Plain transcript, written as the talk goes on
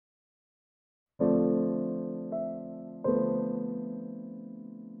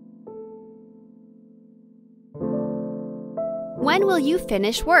When will you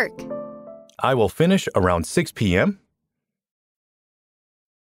finish work? I will finish around 6 p.m.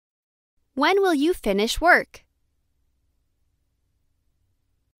 When will you finish work?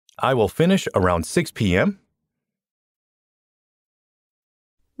 I will finish around 6 p.m.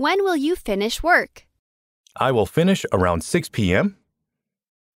 When will you finish work? I will finish around 6 p.m.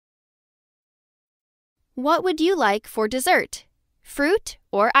 What would you like for dessert? Fruit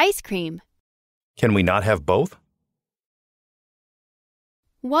or ice cream? Can we not have both?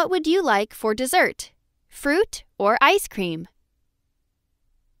 What would you like for dessert? Fruit or ice cream?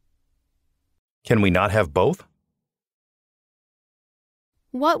 Can we not have both?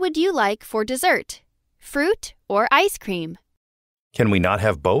 What would you like for dessert? Fruit or ice cream? Can we not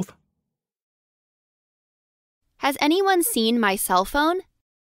have both? Has anyone seen my cell phone?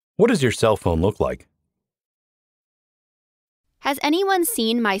 What does your cell phone look like? Has anyone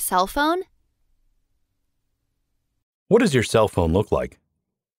seen my cell phone? What does your cell phone look like?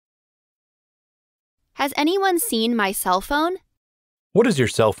 Has anyone seen my cell phone? What does your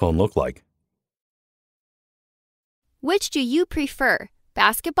cell phone look like? Which do you prefer,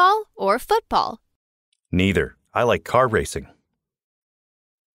 basketball or football? Neither. I like car racing.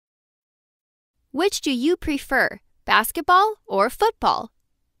 Which do you prefer, basketball or football?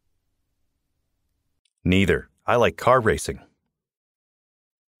 Neither. I like car racing.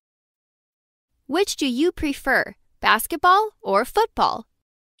 Which do you prefer, basketball or football?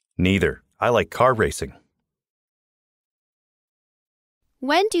 Neither. I like car racing.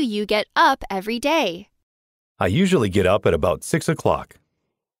 When do you get up every day? I usually get up at about 6 o'clock.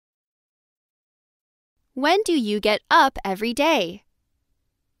 When do you get up every day?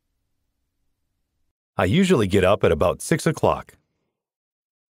 I usually get up at about 6 o'clock.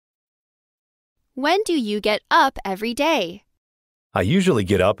 When do you get up every day? I usually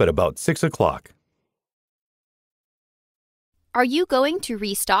get up at about 6 o'clock. Are you going to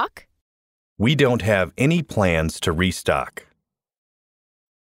restock? We don't have any plans to restock.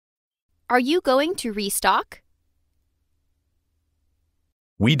 Are you going to restock?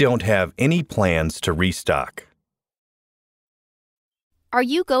 We don't have any plans to restock. Are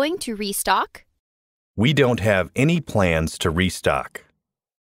you going to restock? We don't have any plans to restock.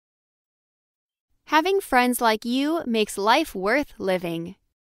 Having friends like you makes life worth living.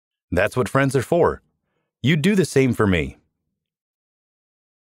 That's what friends are for. You'd do the same for me.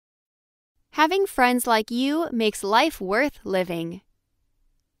 Having friends like you makes life worth living.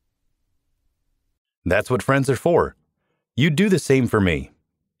 That's what friends are for. You'd do the same for me.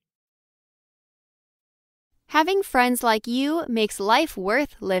 Having friends like you makes life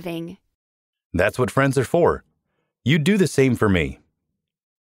worth living. That's what friends are for. You'd do the same for me.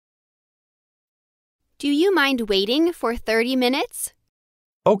 Do you mind waiting for 30 minutes?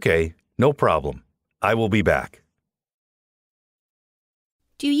 Okay, no problem. I will be back.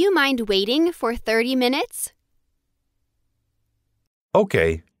 Do you mind waiting for 30 minutes?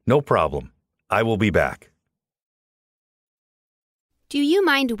 Okay, no problem. I will be back. Do you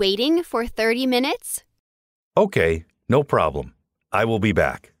mind waiting for 30 minutes? Okay, no problem. I will be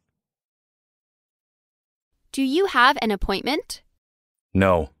back. Do you have an appointment?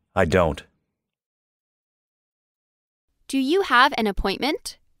 No, I don't. Do you have an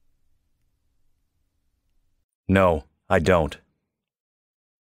appointment? No, I don't.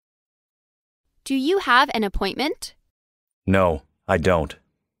 Do you have an appointment? No, I don't.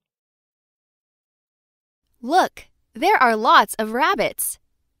 Look, there are lots of rabbits.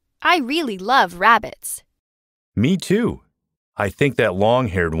 I really love rabbits. Me too. I think that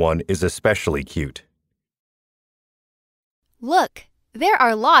long-haired one is especially cute. Look, there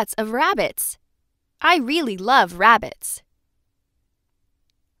are lots of rabbits. I really love rabbits.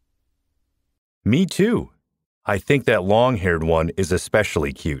 Me too. I think that long-haired one is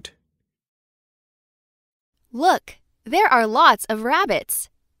especially cute. Look, there are lots of rabbits.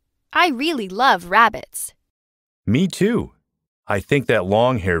 I really love rabbits. Me too. I think that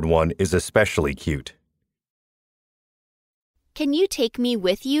long-haired one is especially cute. Can you take me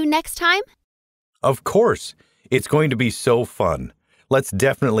with you next time? Of course. It's going to be so fun. Let's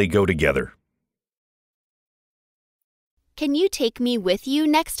definitely go together. Can you take me with you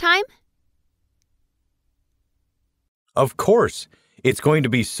next time? Of course. It's going to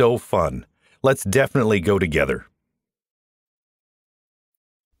be so fun. Let's definitely go together.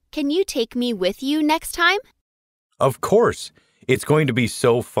 Can you take me with you next time? Of course. It's going to be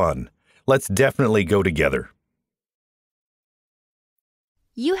so fun. Let's definitely go together.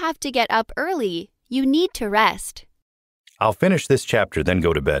 You have to get up early. You need to rest. I'll finish this chapter, then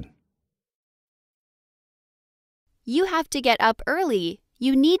go to bed. You have to get up early.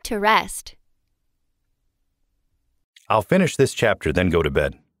 You need to rest. I'll finish this chapter, then go to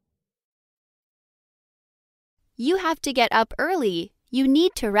bed. You have to get up early. You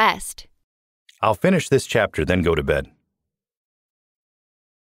need to rest. I'll finish this chapter, then go to bed.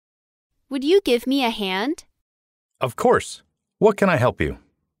 Would you give me a hand? Of course. What can I help you?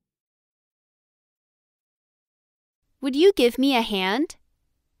 Would you give me a hand?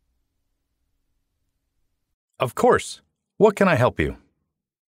 Of course. What can I help you?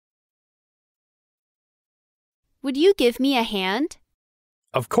 Would you give me a hand?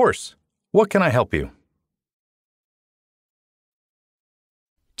 Of course. What can I help you?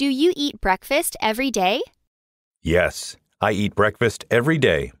 Do you eat breakfast every day? Yes, I eat breakfast every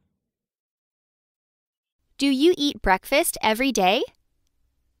day. Do you eat breakfast every day?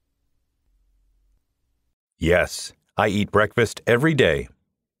 Yes, I eat breakfast every day.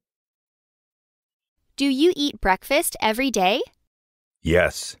 Do you eat breakfast every day?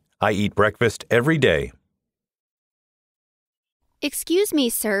 Yes, I eat breakfast every day. Excuse me,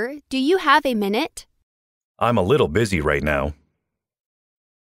 sir. Do you have a minute? I'm a little busy right now.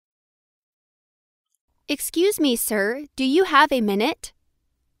 Excuse me, sir. Do you have a minute?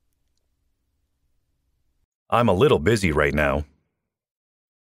 I'm a little busy right now.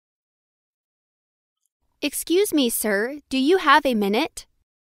 Excuse me, sir. Do you have a minute?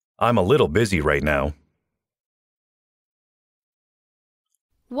 I'm a little busy right now.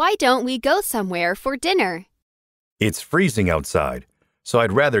 Why don't we go somewhere for dinner? It's freezing outside, so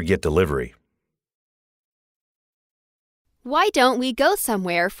I'd rather get delivery. Why don't we go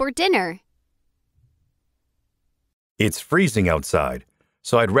somewhere for dinner? It's freezing outside,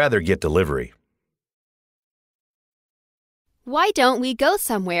 so I'd rather get delivery. Why don't we go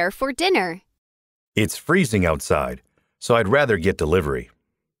somewhere for dinner? It's freezing outside, so I'd rather get delivery.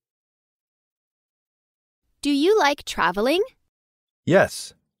 Do you like traveling?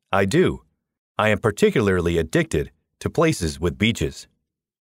 Yes, I do. I am particularly addicted to places with beaches.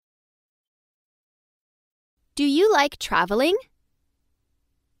 Do you like traveling?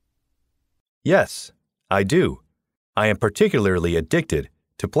 Yes, I do. I am particularly addicted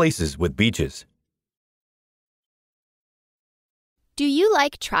to places with beaches. Do you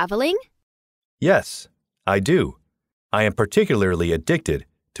like traveling? Yes, I do. I am particularly addicted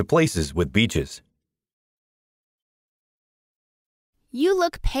to places with beaches. You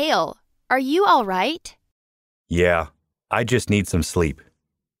look pale. Are you all right? Yeah, I just need some sleep.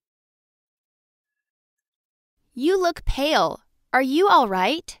 You look pale. Are you all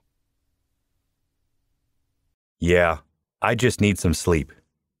right? Yeah, I just need some sleep.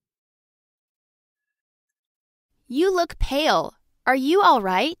 You look pale. Are you all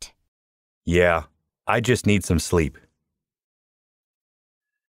right? Yeah, I just need some sleep.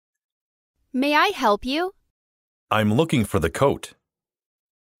 May I help you? I'm looking for the coat.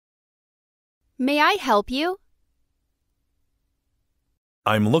 May I help you?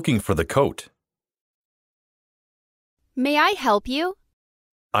 I'm looking for the coat. May I help you?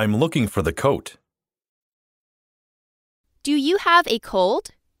 I'm looking for the coat. Do you have a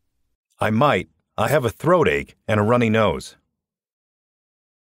cold? I might. I have a throat ache and a runny nose.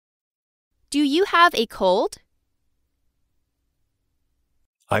 Do you have a cold?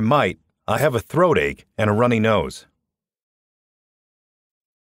 I might. I have a throat ache and a runny nose.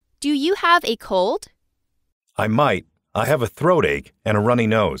 Do you have a cold? I might. I have a throat ache and a runny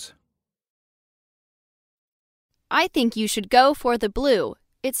nose. I think you should go for the blue.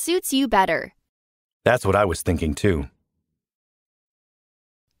 It suits you better. That's what I was thinking too.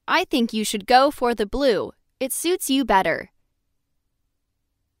 I think you should go for the blue. It suits you better.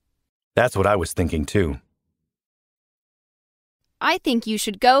 That's what I was thinking too. I think you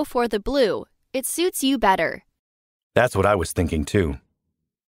should go for the blue. It suits you better. That's what I was thinking too.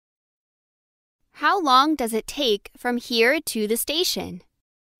 How long does it take from here to the station?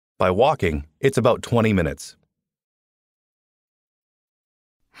 By walking, it's about 20 minutes.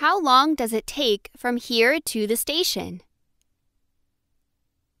 How long does it take from here to the station?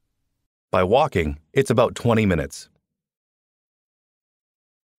 By walking, it's about 20 minutes.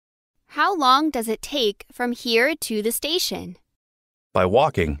 How long does it take from here to the station? By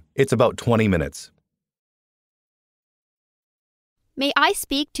walking, it's about 20 minutes. May I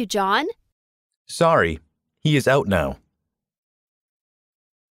speak to John? Sorry, he is out now.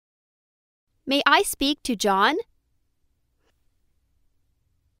 May I speak to John?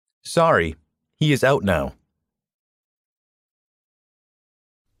 Sorry, he is out now.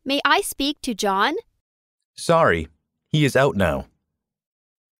 May I speak to John? Sorry, he is out now.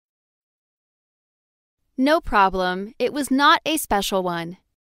 No problem. It was not a special one.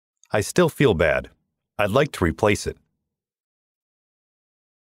 I still feel bad. I'd like to replace it.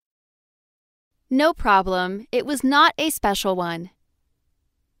 No problem. It was not a special one.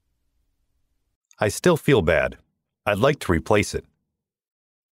 I still feel bad. I'd like to replace it.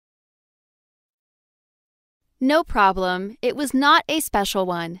 No problem. It was not a special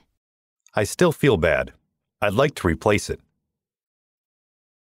one. I still feel bad. I'd like to replace it.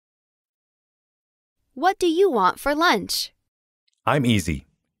 What do you want for lunch? I'm easy.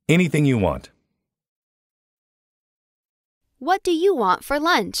 Anything you want. What do you want for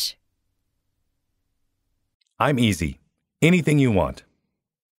lunch? I'm easy. Anything you want.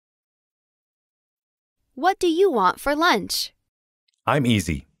 What do you want for lunch? I'm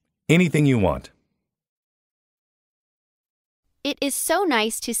easy. Anything you want. It is so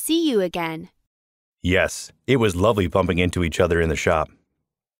nice to see you again. Yes, it was lovely bumping into each other in the shop.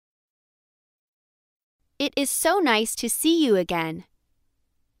 It is so nice to see you again.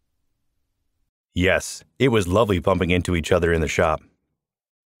 Yes, it was lovely bumping into each other in the shop.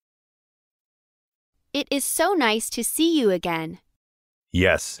 It is so nice to see you again.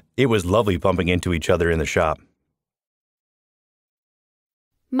 Yes, it was lovely bumping into each other in the shop.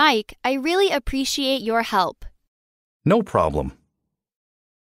 Mike, I really appreciate your help. No problem.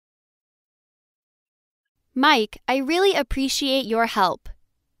 Mike, I really appreciate your help.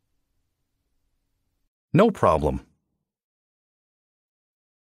 No problem.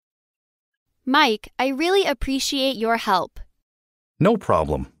 Mike, I really appreciate your help. No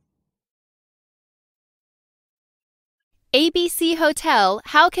problem. ABC Hotel,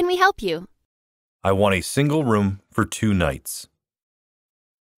 how can we help you? I want a single room for 2 nights.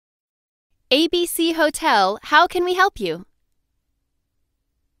 ABC Hotel, how can we help you?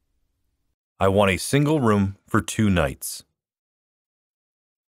 I want a single room for 2 nights.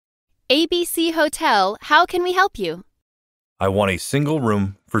 ABC Hotel, how can we help you? I want a single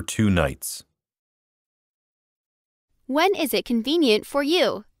room for 2 nights. When is it convenient for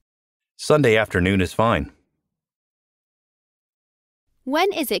you? Sunday afternoon is fine.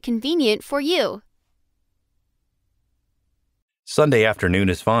 When is it convenient for you? Sunday afternoon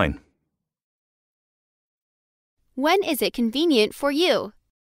is fine. When is it convenient for you?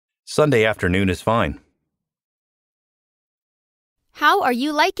 Sunday afternoon is fine. How are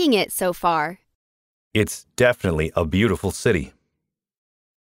you liking it so far? It's definitely a beautiful city.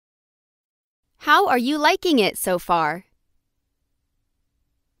 How are you liking it so far?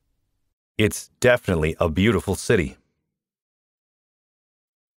 It's definitely a beautiful city.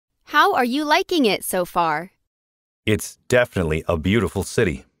 How are you liking it so far? It's definitely a beautiful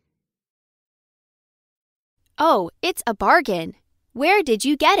city. Oh, it's a bargain. Where did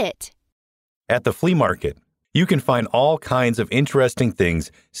you get it? At the flea market, you can find all kinds of interesting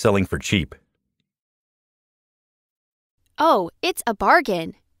things selling for cheap. Oh, it's a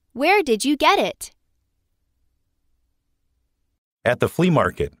bargain. Where did you get it? At the flea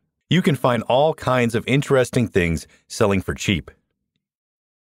market, you can find all kinds of interesting things selling for cheap.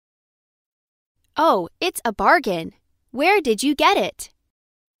 Oh, it's a bargain. Where did you get it?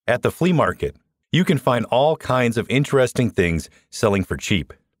 At the flea market, you can find all kinds of interesting things selling for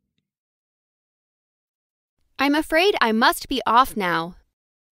cheap. I'm afraid I must be off now.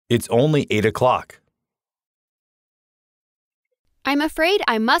 It's only 8 o'clock. I'm afraid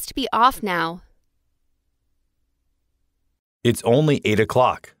I must be off now. It's only 8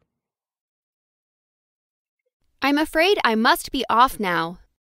 o'clock. I'm afraid I must be off now.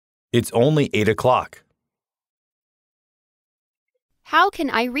 It's only 8 o'clock. How can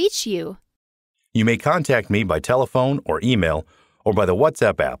I reach you? You may contact me by telephone or email or by the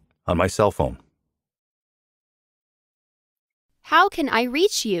WhatsApp app on my cell phone. How can I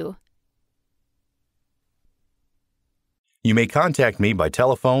reach you? You may contact me by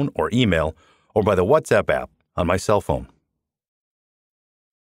telephone or email or by the WhatsApp app on my cell phone.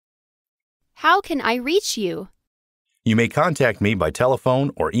 How can I reach you? You may contact me by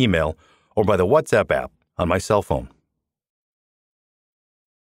telephone or email or by the WhatsApp app on my cell phone.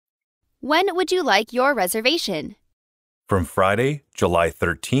 When would you like your reservation? From Friday, July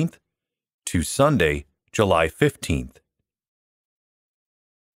 13th to Sunday, July 15th.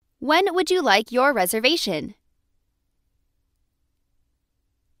 When would you like your reservation?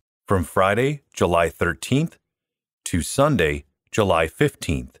 From Friday, July 13th to Sunday, July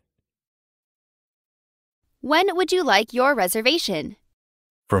 15th. When would you like your reservation?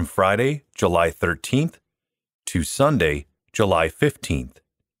 From Friday, July 13th to Sunday, July 15th.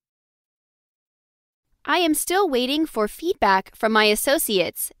 I am still waiting for feedback from my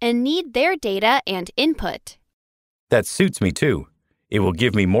associates and need their data and input. That suits me too. It will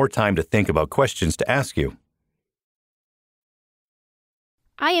give me more time to think about questions to ask you.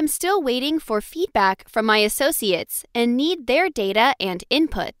 I am still waiting for feedback from my associates and need their data and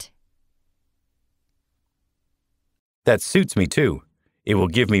input. That suits me too. It will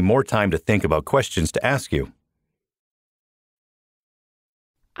give me more time to think about questions to ask you.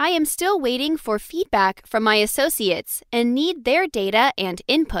 I am still waiting for feedback from my associates and need their data and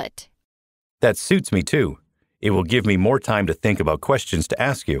input. That suits me too. It will give me more time to think about questions to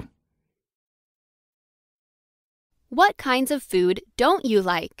ask you. What kinds of food don't you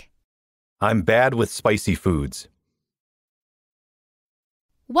like? I'm bad with spicy foods.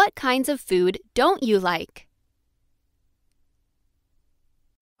 What kinds of food don't you like?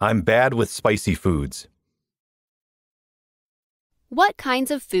 I'm bad with spicy foods. What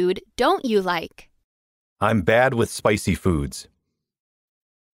kinds of food don't you like? I'm bad with spicy foods.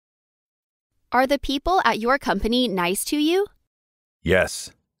 Are the people at your company nice to you?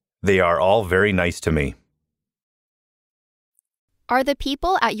 Yes, they are all very nice to me. Are the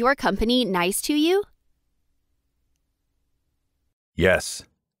people at your company nice to you? Yes,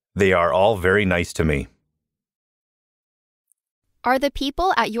 they are all very nice to me. Are the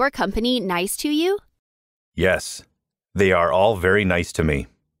people at your company nice to you? Yes, they are all very nice to me.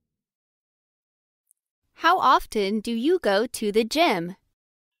 How often do you go to the gym?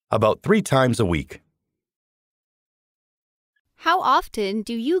 About 3 times a week. How often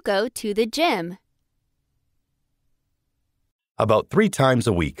do you go to the gym? About 3 times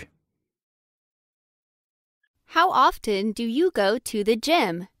a week. How often do you go to the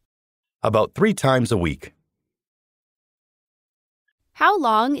gym? About 3 times a week. How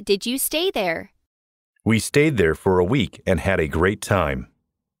long did you stay there? We stayed there for a week and had a great time.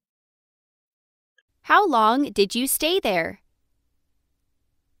 How long did you stay there?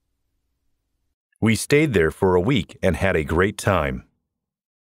 We stayed there for a week and had a great time.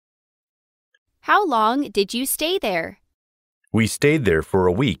 How long did you stay there? We stayed there for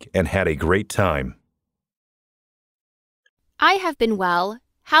a week and had a great time. I have been well.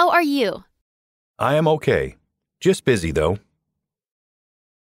 How are you? I am okay. Just busy though.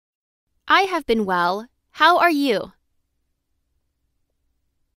 I have been well. How are you?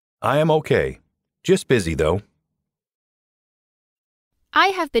 I am okay. Just busy though. I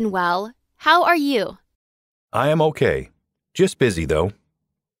have been well. How are you? I am okay. Just busy though.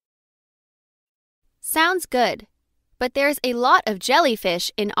 Sounds good. But there's a lot of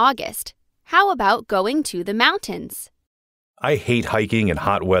jellyfish in August. How about going to the mountains? I hate hiking in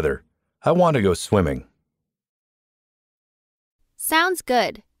hot weather. I want to go swimming. Sounds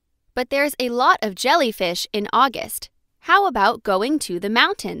good. But there's a lot of jellyfish in August. How about going to the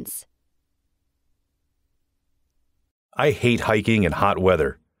mountains? I hate hiking in hot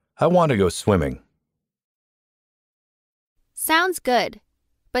weather. I want to go swimming. Sounds good.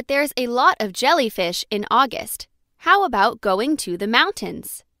 But there's a lot of jellyfish in August. How about going to the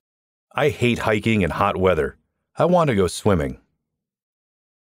mountains? I hate hiking in hot weather. I want to go swimming.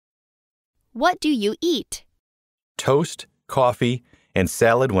 What do you eat? Toast, coffee, and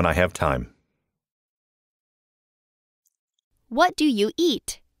salad when I have time. What do you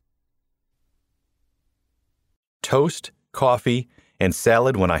eat? Toast, coffee, and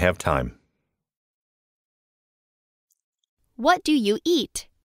salad when I have time. What do you eat?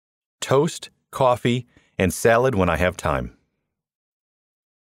 Toast, coffee, and salad when I have time.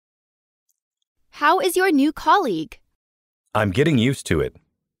 How is your new colleague? I'm getting used to it.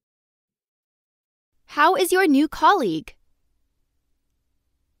 How is your new colleague?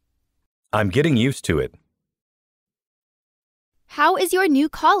 I'm getting used to it. How is your new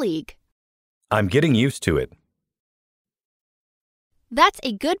colleague? I'm getting used to it. That's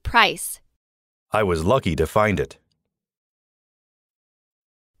a good price. I was lucky to find it.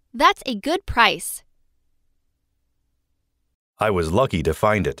 That's a good price. I was lucky to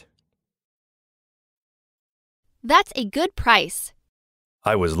find it. That's a good price.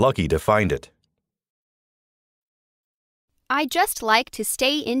 I was lucky to find it. I just like to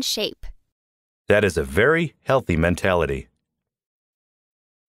stay in shape. That is a very healthy mentality.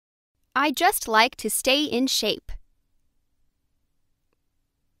 I just like to stay in shape.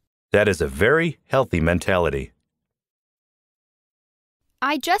 That is a very healthy mentality.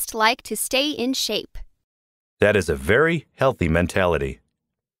 I just like to stay in shape. That is a very healthy mentality.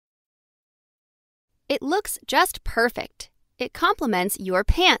 It looks just perfect. It complements your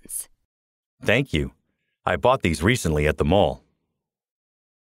pants. Thank you. I bought these recently at the mall.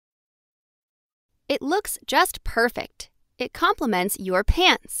 It looks just perfect. It complements your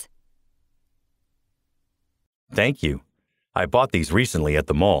pants. Thank you. I bought these recently at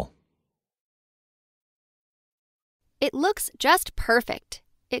the mall. It looks just perfect.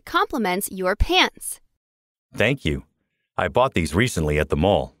 It complements your pants. Thank you. I bought these recently at the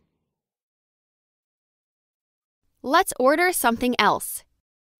mall. Let's order something else.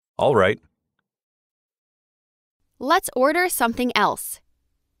 All right. Let's order something else.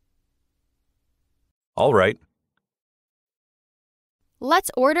 All right. Let's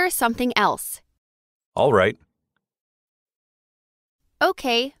order something else. All right.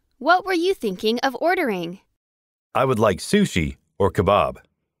 Okay, what were you thinking of ordering? I would like sushi or kebab.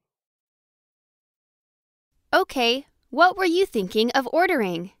 Okay, what were you thinking of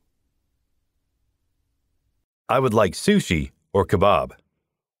ordering? I would like sushi or kebab.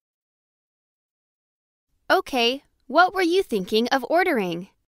 Okay, what were you thinking of ordering?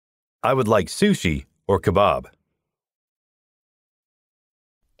 I would like sushi or kebab.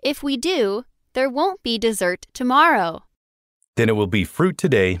 If we do, there won't be dessert tomorrow. Then it will be fruit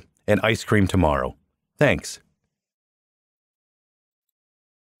today and ice cream tomorrow. Thanks.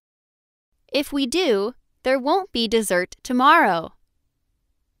 If we do, there won't be dessert tomorrow.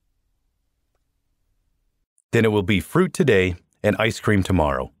 Then it will be fruit today and ice cream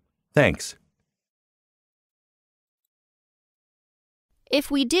tomorrow. Thanks. If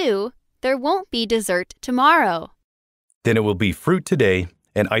we do, there won't be dessert tomorrow. Then it will be fruit today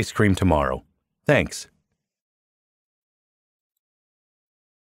and ice cream tomorrow. Thanks.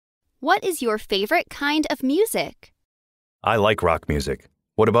 What is your favorite kind of music? I like rock music.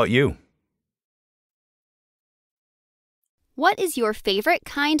 What about you? What is your favorite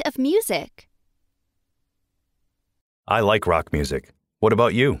kind of music? I like rock music. What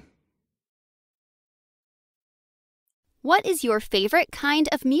about you? What is your favorite kind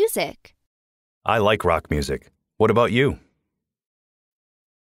of music? I like rock music. What about you?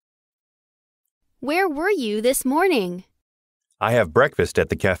 Where were you this morning? I have breakfast at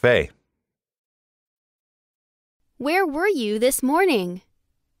the cafe. Where were you this morning?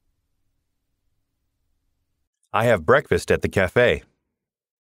 I have breakfast at the cafe.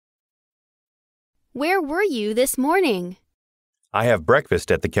 Where were you this morning? I have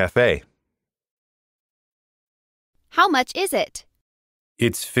breakfast at the cafe. How much is it?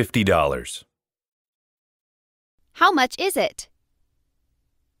 It's $50. How much is it?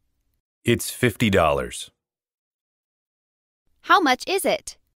 It's $50. How much is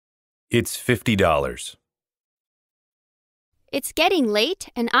it? It's $50. It's getting late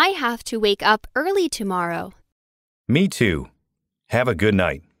and I have to wake up early tomorrow. Me too. Have a good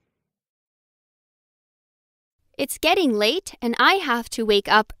night. It's getting late and I have to wake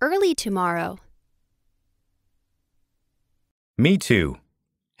up early tomorrow. Me too.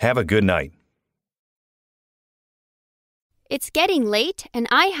 Have a good night. It's getting late and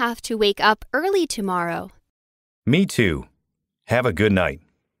I have to wake up early tomorrow. Me too. Have a good night.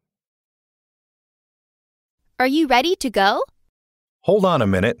 Are you ready to go? Hold on a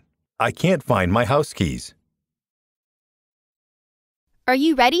minute. I can't find my house keys. Are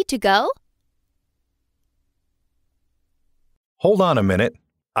you ready to go? Hold on a minute.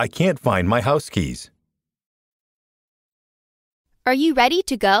 I can't find my house keys. Are you ready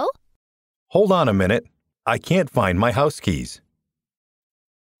to go? Hold on a minute. I can't find my house keys.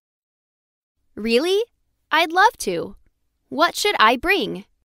 Really? I'd love to. What should I bring?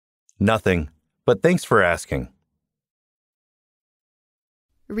 Nothing, but thanks for asking.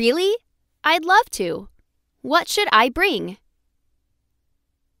 Really? I'd love to. What should I bring?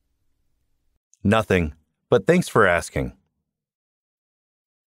 Nothing, but thanks for asking.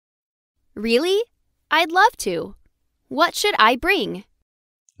 Really? I'd love to. What should I bring?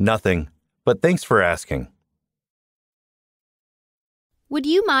 Nothing, but thanks for asking. Would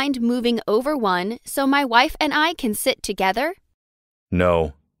you mind moving over one so my wife and I can sit together?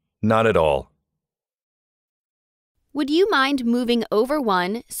 No, not at all. Would you mind moving over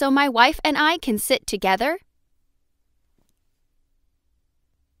one so my wife and I can sit together?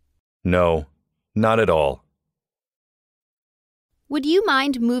 No, not at all. Would you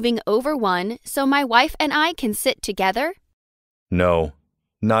mind moving over one so my wife and I can sit together? No,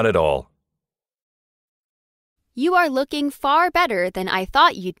 not at all. You are looking far better than I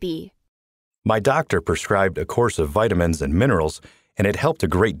thought you'd be. My doctor prescribed a course of vitamins and minerals, and it helped a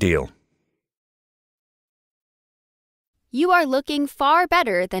great deal. You are looking far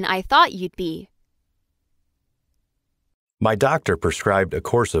better than I thought you'd be. My doctor prescribed a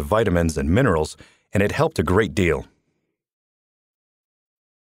course of vitamins and minerals, and it helped a great deal.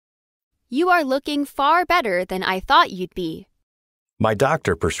 You are looking far better than I thought you'd be. My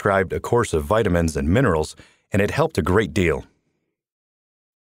doctor prescribed a course of vitamins and minerals, and it helped a great deal.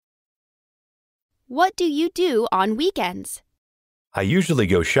 What do you do on weekends? I usually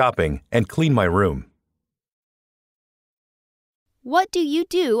go shopping and clean my room. What do you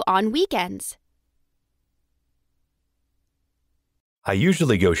do on weekends? I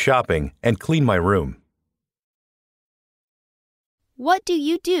usually go shopping and clean my room. What do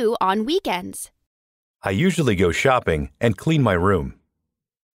you do on weekends? I usually go shopping and clean my room.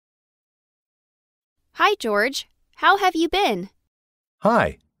 Hi, George. How have you been?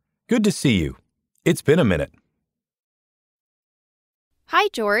 Hi. Good to see you. It's been a minute. Hi,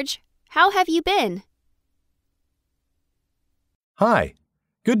 George. How have you been? Hi.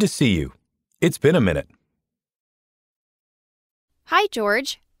 Good to see you. It's been a minute. Hi,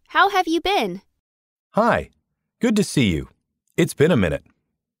 George. How have you been? Hi. Good to see you. It's been a minute.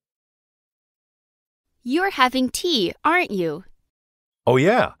 You're having tea, aren't you? Oh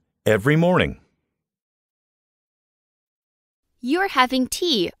yeah, every morning. You're having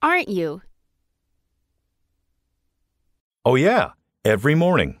tea, aren't you? Oh yeah, every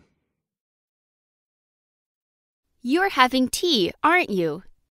morning. You're having tea, aren't you?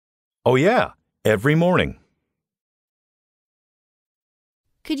 Oh yeah, every morning.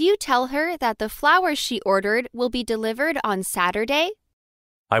 Could you tell her that the flowers she ordered will be delivered on Saturday?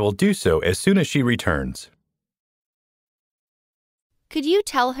 I will do so as soon as she returns. Could you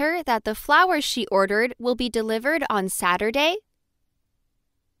tell her that the flowers she ordered will be delivered on Saturday?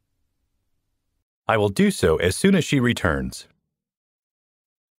 I will do so as soon as she returns.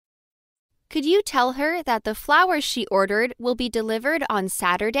 Could you tell her that the flowers she ordered will be delivered on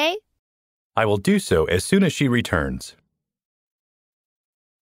Saturday? I will do so as soon as she returns.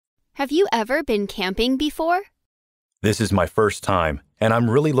 Have you ever been camping before? This is my first time, and I'm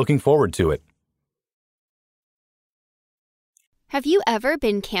really looking forward to it. Have you ever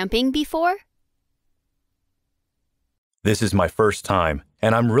been camping before? This is my first time,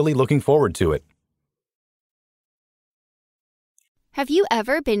 and I'm really looking forward to it. Have you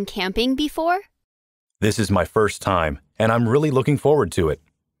ever been camping before? This is my first time, and I'm really looking forward to it.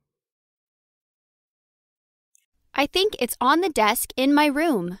 I think it's on the desk in my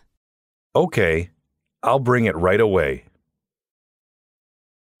room. Okay, I'll bring it right away.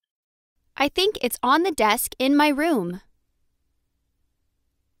 I think it's on the desk in my room.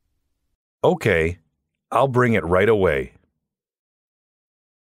 Okay, I'll bring it right away.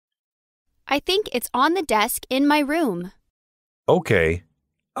 I think it's on the desk in my room. Okay,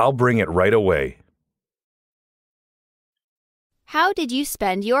 I'll bring it right away. How did you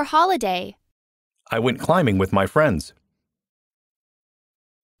spend your holiday? I went climbing with my friends.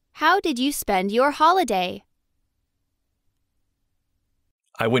 How did you spend your holiday?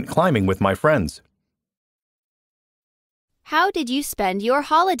 I went climbing with my friends. How did you spend your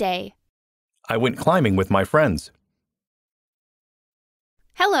holiday? I went climbing with my friends.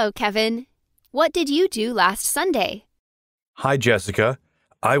 Hello, Kevin. What did you do last Sunday? Hi, Jessica.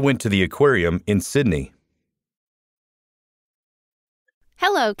 I went to the aquarium in Sydney.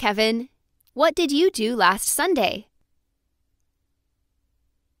 Hello, Kevin. What did you do last Sunday?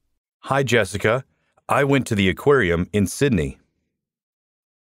 Hi, Jessica. I went to the aquarium in Sydney.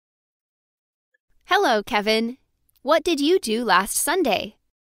 Hello, Kevin. What did you do last Sunday?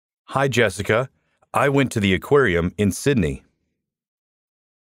 Hi, Jessica. I went to the aquarium in Sydney.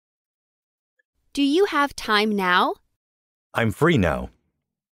 Do you have time now? I'm free now.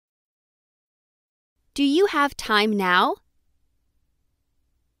 Do you have time now?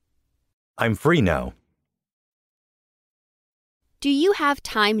 I'm free now. Do you have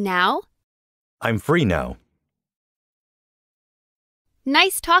time now? I'm free now.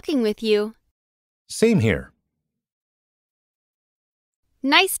 Nice talking with you. Same here.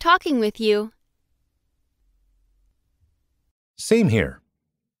 Nice talking with you. Same here.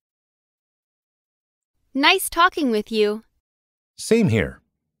 Nice talking with you. Same here.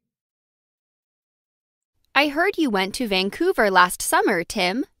 I heard you went to Vancouver last summer,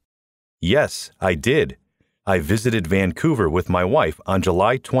 Tim. Yes, I did. I visited Vancouver with my wife on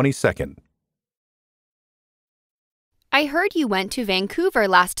July 22nd. I heard you went to Vancouver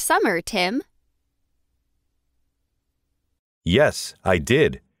last summer, Tim. Yes, I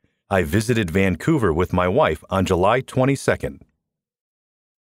did. I visited Vancouver with my wife on July 22nd.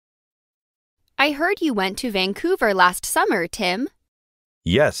 I heard you went to Vancouver last summer, Tim.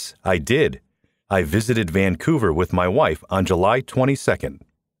 Yes, I did. I visited Vancouver with my wife on July 22nd.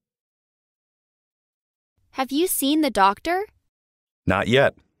 Have you seen the doctor? Not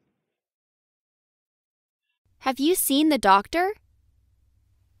yet. Have you seen the doctor?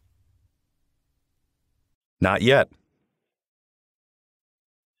 Not yet.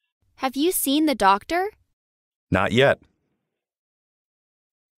 Have you seen the doctor? Not yet.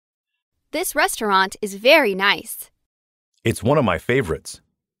 This restaurant is very nice. It's one of my favorites.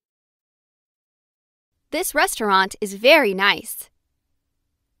 This restaurant is very nice.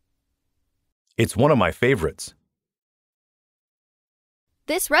 It's one of my favorites.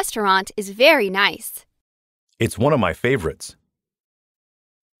 This restaurant is very nice. It's one of my favorites.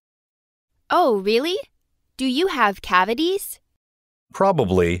 Oh, really? Do you have cavities?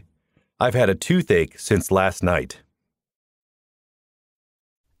 Probably. I've had a toothache since last night.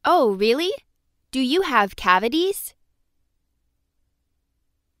 Oh, really? Do you have cavities?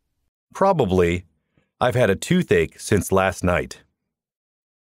 Probably. I've had a toothache since last night.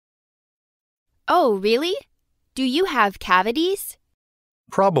 Oh, really? Do you have cavities?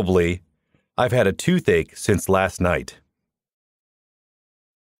 Probably. I've had a toothache since last night.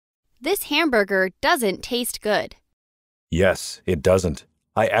 This hamburger doesn't taste good. Yes, it doesn't.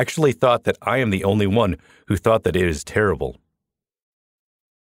 I actually thought that I am the only one who thought that it is terrible.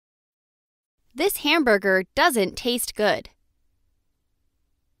 This hamburger doesn't taste good.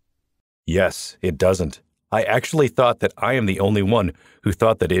 Yes, it doesn't. I actually thought that I am the only one who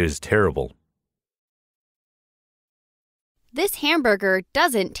thought that it is terrible. This hamburger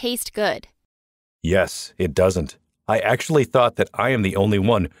doesn't taste good. Yes, it doesn't. I actually thought that I am the only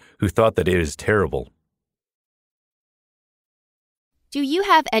one who thought that it is terrible. Do you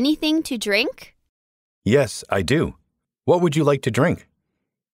have anything to drink? Yes, I do. What would you like to drink?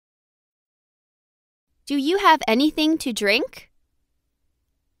 Do you have anything to drink?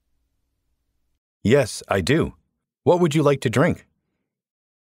 Yes, I do. What would you like to drink?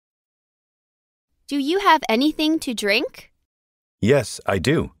 Do you have anything to drink? Yes, I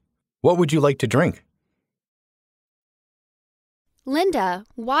do. What would you like to drink? Linda,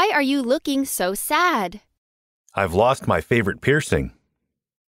 why are you looking so sad? I've lost my favorite piercing.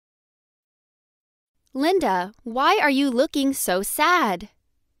 Linda, why are you looking so sad?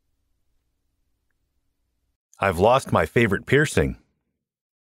 I've lost my favorite piercing.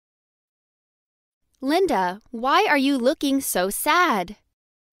 Linda, why are you looking so sad?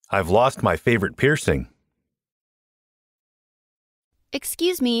 I've lost my favorite piercing.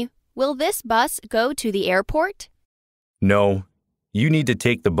 Excuse me, will this bus go to the airport? No, you need to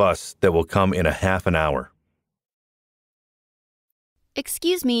take the bus that will come in a half an hour.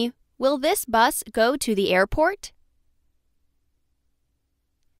 Excuse me, will this bus go to the airport?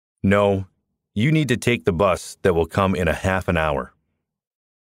 No, you need to take the bus that will come in a half an hour.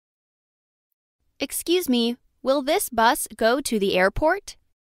 Excuse me, will this bus go to the airport?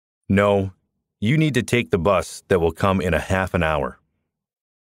 No, you need to take the bus that will come in a half an hour.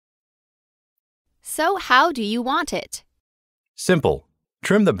 So how do you want it? Simple.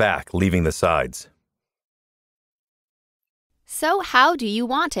 Trim the back, leaving the sides. So how do you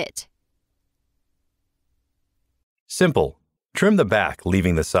want it? Simple. Trim the back,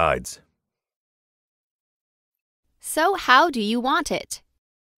 leaving the sides. So how do you want it?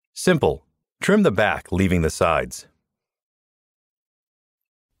 Simple. Trim the back, leaving the sides.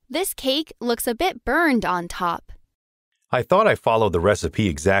 This cake looks a bit burned on top. I thought I followed the recipe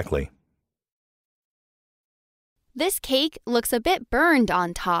exactly. This cake looks a bit burned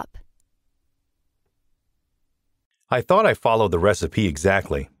on top. I thought I followed the recipe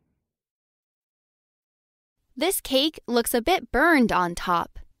exactly. This cake looks a bit burned on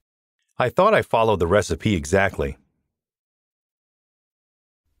top. I thought I followed the recipe exactly.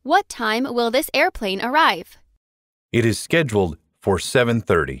 What time will this airplane arrive? It is scheduled for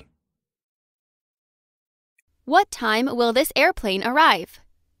 7:30. What time will this airplane arrive?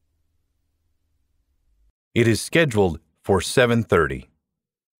 It is scheduled for 7:30.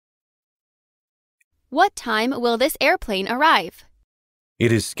 What time will this airplane arrive?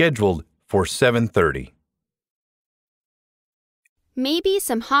 It is scheduled for 7:30. Maybe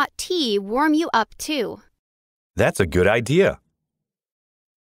some hot tea warm you up too. That's a good idea.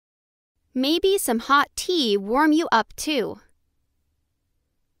 Maybe some hot tea warm you up too.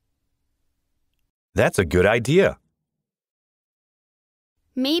 That's a good idea.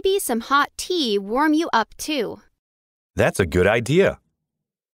 Maybe some hot tea warm you up too. That's a good idea.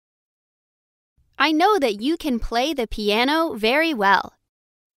 I know that you can play the piano very well.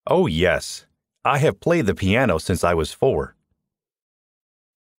 Oh, yes. I have played the piano since I was 4.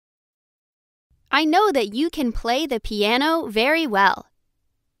 I know that you can play the piano very well.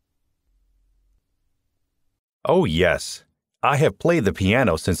 Oh, yes. I have played the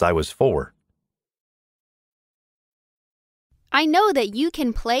piano since I was 4. I know that you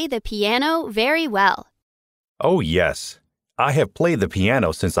can play the piano very well. Oh, yes. I have played the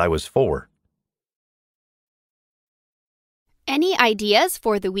piano since I was 4. Any ideas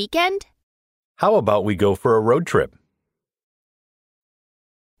for the weekend? How about we go for a road trip?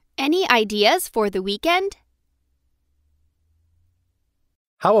 Any ideas for the weekend?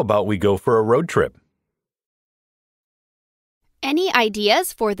 How about we go for a road trip? Any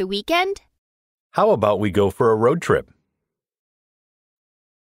ideas for the weekend? How about we go for a road trip?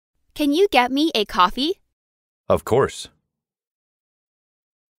 Can you get me a coffee? Of course.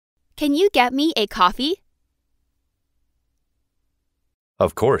 Can you get me a coffee?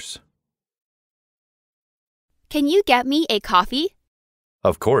 Of course. Can you get me a coffee?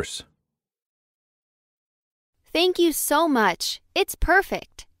 Of course. Thank you so much. It's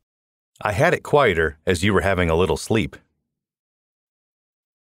perfect. I had it quieter as you were having a little sleep.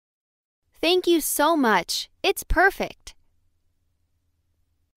 Thank you so much. It's perfect.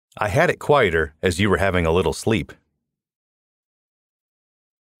 I had it quieter as you were having a little sleep.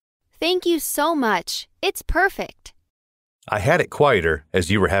 Thank you so much. It's perfect. I had it quieter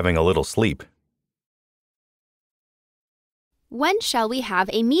as you were having a little sleep. When shall we have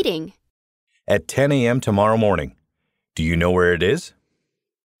a meeting? At 10 a.m. tomorrow morning. Do you know where it is?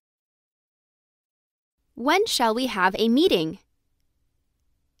 When shall we have a meeting?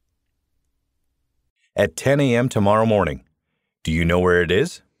 At 10 a.m. tomorrow morning. Do you know where it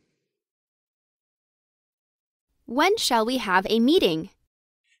is? When shall we have a meeting?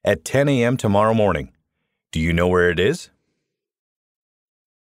 At 10 a.m. tomorrow morning. Do you know where it is?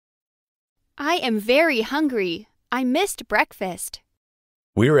 I am very hungry. I missed breakfast.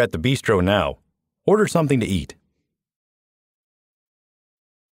 We're at the bistro now. Order something to eat.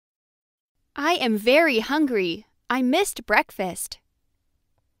 I am very hungry. I missed breakfast.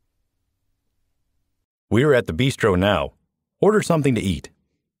 We're at the bistro now. Order something to eat.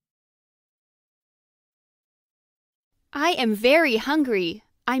 I am very hungry.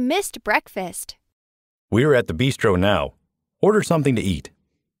 I missed breakfast. We're at the bistro now. Order something to eat.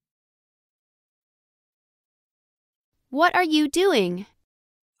 What are you doing?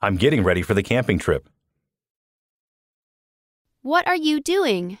 I'm getting ready for the camping trip. What are you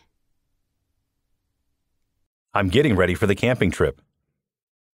doing? I'm getting ready for the camping trip.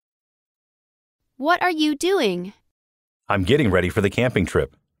 What are you doing? I'm getting ready for the camping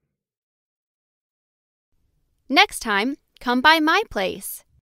trip. Next time, come by my place.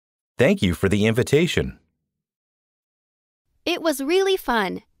 Thank you for the invitation. It was really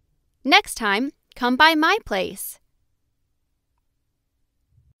fun. Next time, come by my place.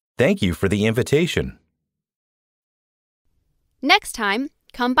 Thank you for the invitation. Next time,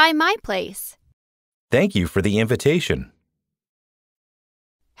 come by my place. Thank you for the invitation.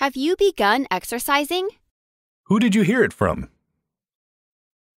 Have you begun exercising? Who did you hear it from?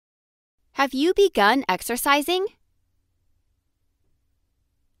 Have you begun exercising?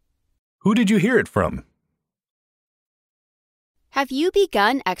 Who did you hear it from? Have you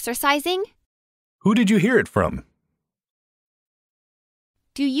begun exercising? Who did you hear it from?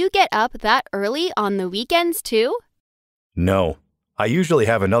 Do you get up that early on the weekends too? No, I usually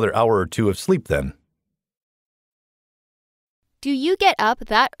have another hour or two of sleep then. Do you get up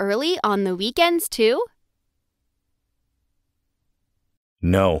that early on the weekends too?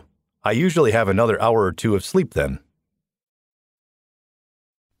 No, I usually have another hour or two of sleep then.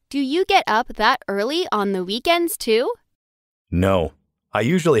 Do you get up that early on the weekends too? No, I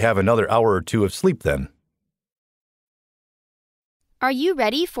usually have another hour or two of sleep then. Are you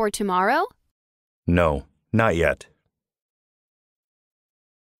ready for tomorrow? No, not yet.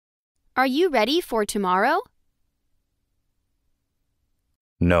 Are you ready for tomorrow?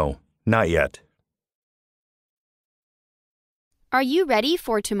 No, not yet. Are you ready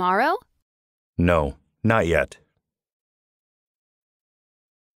for tomorrow? No, not yet.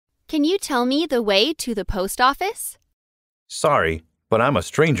 Can you tell me the way to the post office? Sorry, but I'm a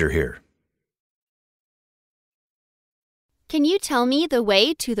stranger here. Can you tell me the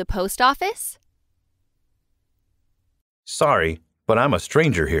way to the post office? Sorry, but I'm a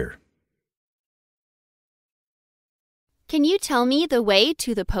stranger here. Can you tell me the way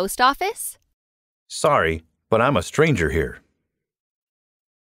to the post office? Sorry, but I'm a stranger here.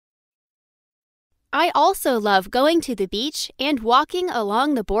 I also love going to the beach and walking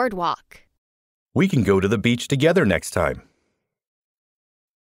along the boardwalk. We can go to the beach together next time.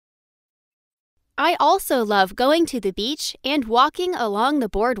 I also love going to the beach and walking along the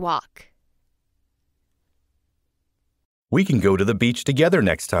boardwalk. We can go to the beach together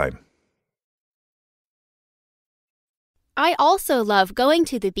next time. I also love going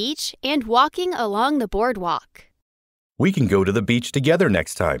to the beach and walking along the boardwalk. We can go to the beach together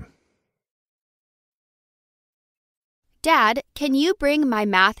next time. Dad, can you bring my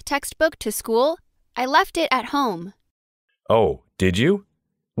math textbook to school? I left it at home. Oh, did you?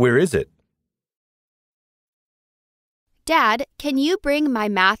 Where is it? Dad, can you bring my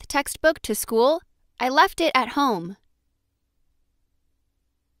math textbook to school? I left it at home.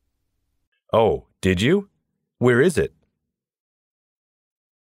 Oh, did you? Where is it?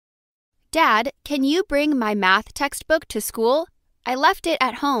 Dad, can you bring my math textbook to school? I left it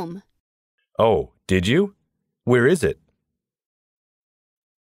at home. Oh, did you? Where is it?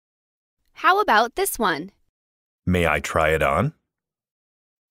 How about this one? May I try it on?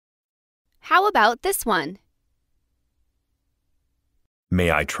 How about this one? May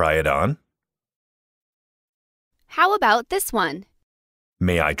I try it on? How about this one?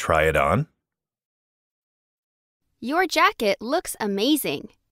 May I try it on? Your jacket looks amazing.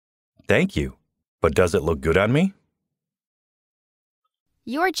 Thank you. But does it look good on me?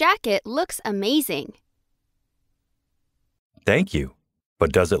 Your jacket looks amazing. Thank you.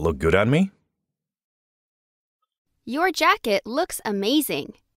 But does it look good on me? Your jacket looks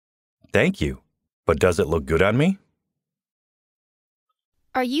amazing. Thank you. But does it look good on me?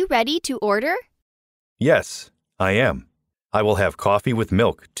 Are you ready to order? Yes, I am. I will have coffee with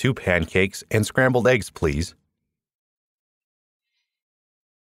milk, 2 pancakes, and scrambled eggs, please.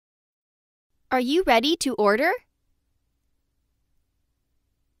 Are you ready to order?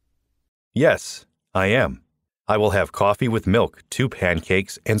 Yes, I am. I will have coffee with milk, 2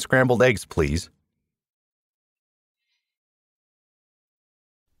 pancakes, and scrambled eggs, please.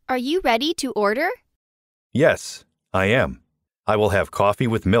 Are you ready to order? Yes, I am. I will have coffee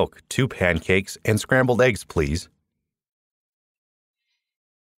with milk, 2 pancakes, and scrambled eggs, please.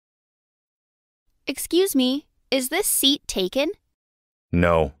 Excuse me, is this seat taken?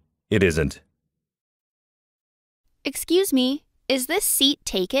 No, it isn't. Excuse me, is this seat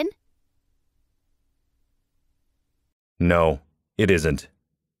taken? No, it isn't.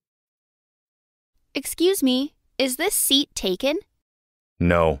 Excuse me, is this seat taken?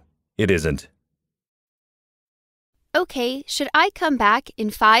 No, it isn't. Okay, should I come back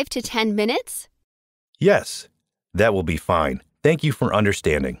in 5 to 10 minutes? Yes, that will be fine. Thank you for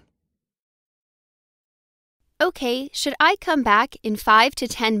understanding. Okay, should I come back in 5 to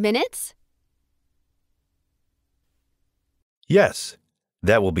 10 minutes? Yes,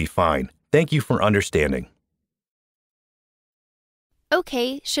 that will be fine. Thank you for understanding.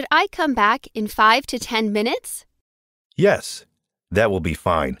 Okay, should I come back in 5 to 10 minutes? Yes, that will be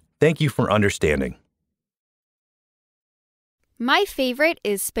fine. Thank you for understanding. My favorite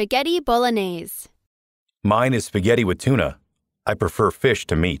is spaghetti bolognese. Mine is spaghetti with tuna. I prefer fish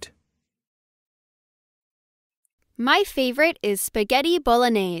to meat. My favorite is spaghetti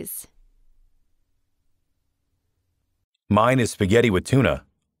bolognese. Mine is spaghetti with tuna.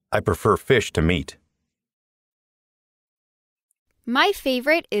 I prefer fish to meat. My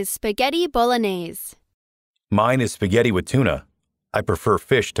favorite is spaghetti bolognese. Mine is spaghetti with tuna. I prefer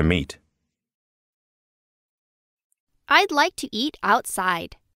fish to meat. I'd like to eat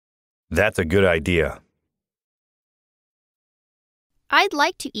outside. That's a good idea. I'd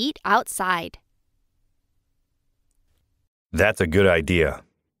like to eat outside. That's a good idea.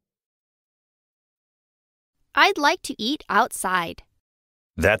 I'd like to eat outside.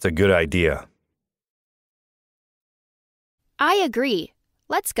 That's a good idea. I agree.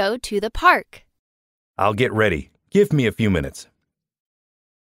 Let's go to the park. I'll get ready. Give me a few minutes.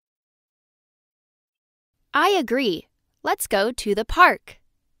 I agree. Let's go to the park.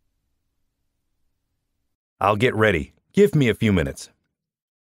 I'll get ready. Give me a few minutes.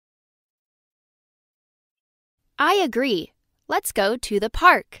 I agree. Let's go to the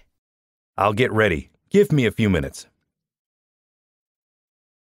park. I'll get ready. Give me a few minutes.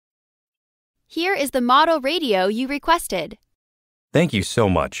 Here is the model radio you requested. Thank you so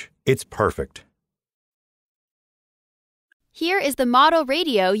much. It's perfect. Here is the model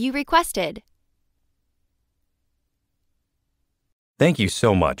radio you requested. Thank you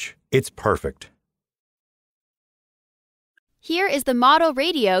so much. It's perfect. Here is the model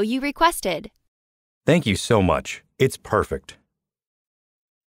radio you requested. Thank you so much. It's perfect.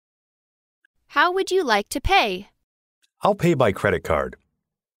 How would you like to pay? I'll pay by credit card.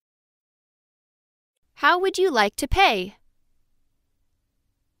 How would you like to pay?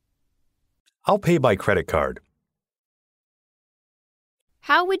 I'll pay by credit card.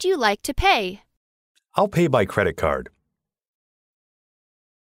 How would you like to pay? I'll pay by credit card.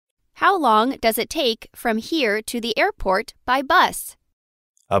 How long does it take from here to the airport by bus?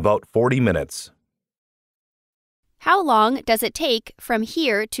 About 40 minutes. How long does it take from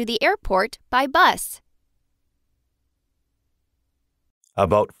here to the airport by bus?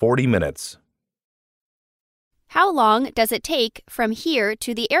 About 40 minutes. How long does it take from here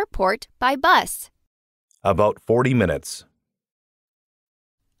to the airport by bus? About 40 minutes.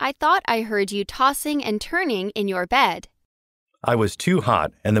 I thought I heard you tossing and turning in your bed. I was too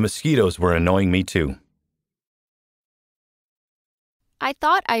hot and the mosquitoes were annoying me too. I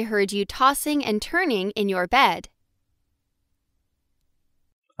thought I heard you tossing and turning in your bed.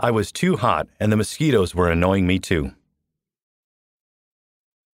 I was too hot and the mosquitoes were annoying me too.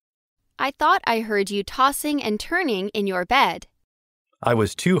 I thought I heard you tossing and turning in your bed. I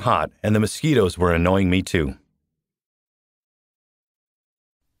was too hot and the mosquitoes were annoying me too.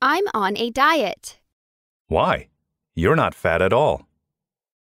 I'm on a diet. Why? You're not fat at all.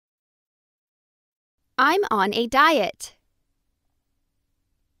 I'm on a diet.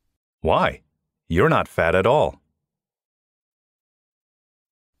 Why? You're not fat at all.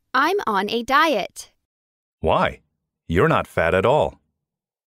 I'm on a diet. Why? You're not fat at all.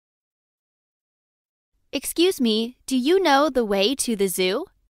 Excuse me, do you know the way to the zoo?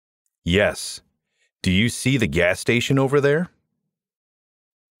 Yes. Do you see the gas station over there?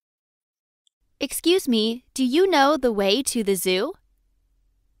 Excuse me, do you know the way to the zoo?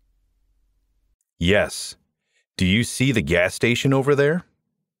 Yes. Do you see the gas station over there?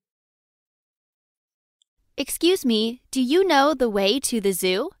 Excuse me, do you know the way to the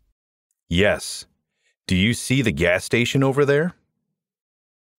zoo? Yes. Do you see the gas station over there?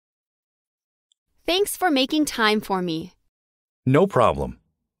 Thanks for making time for me. No problem.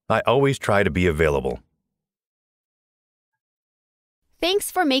 I always try to be available.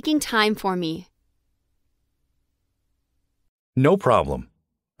 Thanks for making time for me. No problem.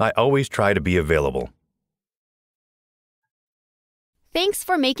 I always try to be available. Thanks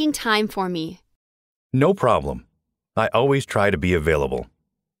for making time for me. No problem. I always try to be available.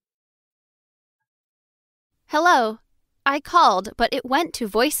 Hello. I called, but it went to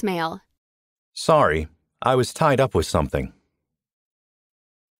voicemail. Sorry, I was tied up with something.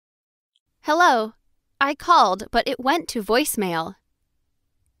 Hello. I called, but it went to voicemail.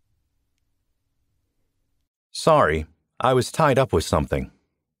 Sorry, I was tied up with something.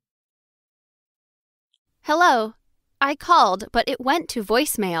 Hello. I called, but it went to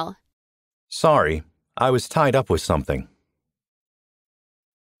voicemail. Sorry, I was tied up with something.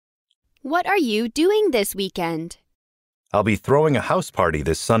 What are you doing this weekend? I'll be throwing a house party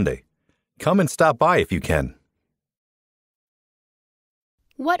this Sunday. Come and stop by if you can.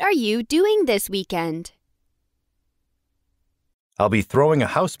 What are you doing this weekend? I'll be throwing a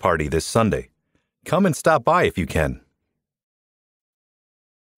house party this Sunday. Come and stop by if you can.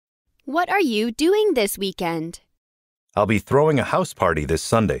 What are you doing this weekend? I'll be throwing a house party this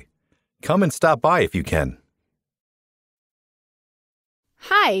Sunday. Come and stop by if you can.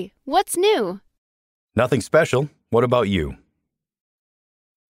 Hi, what's new? Nothing special. What about you?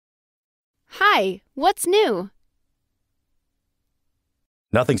 Hi, what's new?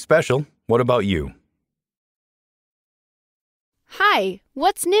 Nothing special. What about you? Hi,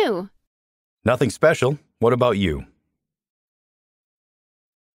 what's new? Nothing special. What about you?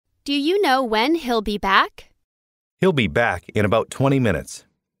 Do you know when he'll be back? He'll be back in about 20 minutes.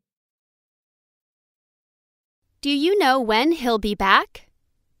 Do you know when he'll be back?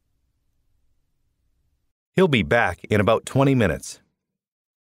 He'll be back in about 20 minutes.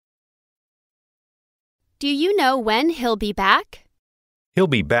 Do you know when he'll be back? He'll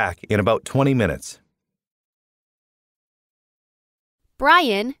be back in about 20 minutes.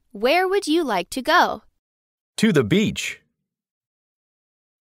 Brian, where would you like to go? To the beach.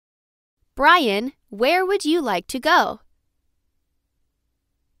 Brian, where would you like to go?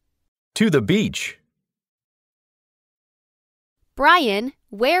 To the beach. Brian,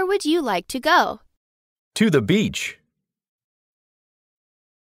 where would you like to go? To the beach.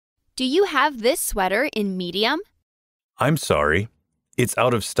 Do you have this sweater in medium? I'm sorry. It's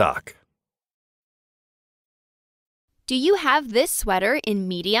out of stock. Do you have this sweater in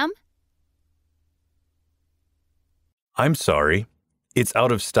medium? I'm sorry. It's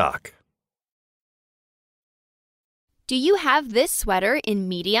out of stock. Do you have this sweater in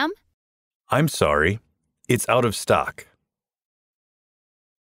medium? I'm sorry. It's out of stock.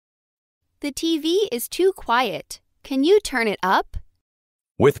 The TV is too quiet. Can you turn it up?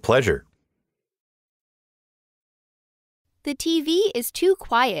 With pleasure. The TV is too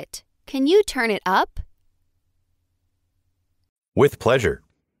quiet. Can you turn it up? With pleasure.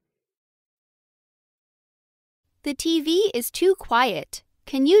 The TV is too quiet.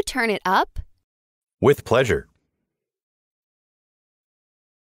 Can you turn it up? With pleasure.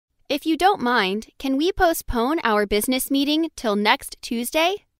 If you don't mind, can we postpone our business meeting till next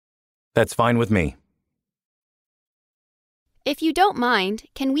Tuesday? That's fine with me. If you don't mind,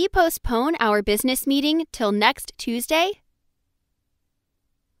 can we postpone our business meeting till next Tuesday?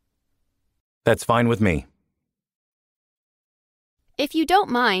 That's fine with me. If you don't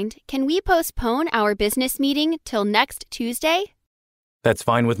mind, can we postpone our business meeting till next Tuesday? That's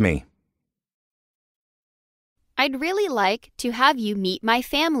fine with me. I'd really like to have you meet my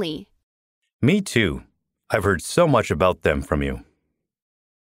family. Me too. I've heard so much about them from you.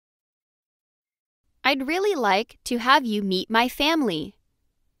 I'd really like to have you meet my family.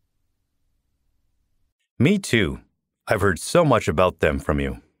 Me too. I've heard so much about them from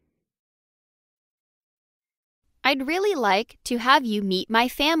you. I'd really like to have you meet my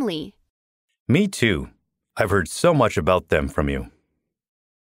family. Me too. I've heard so much about them from you.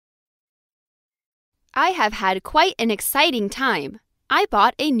 I have had quite an exciting time. I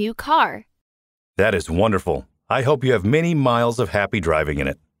bought a new car. That is wonderful. I hope you have many miles of happy driving in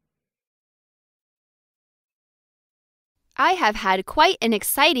it. I have had quite an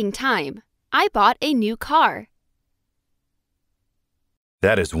exciting time. I bought a new car.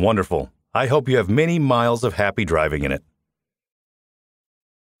 That is wonderful. I hope you have many miles of happy driving in it.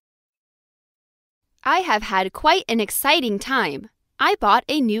 I have had quite an exciting time. I bought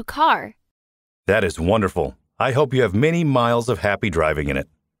a new car. That is wonderful. I hope you have many miles of happy driving in it.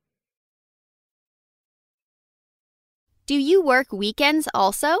 Do you work weekends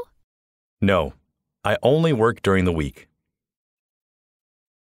also? No, I only work during the week.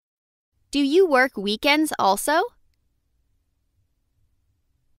 Do you work weekends also?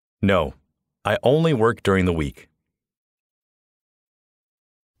 No, I only work during the week.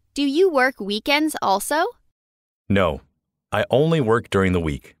 Do you work weekends also? No, I only work during the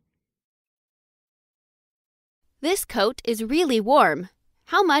week. This coat is really warm.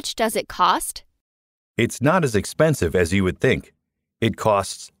 How much does it cost? It's not as expensive as you would think. It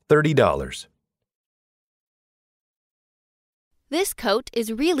costs $30. This coat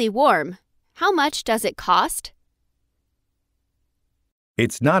is really warm. How much does it cost?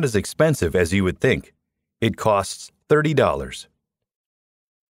 It's not as expensive as you would think. It costs $30.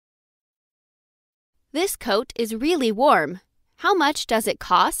 This coat is really warm. How much does it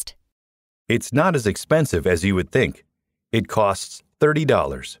cost? It's not as expensive as you would think. It costs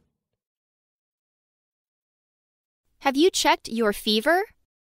 $30. Have you checked your fever?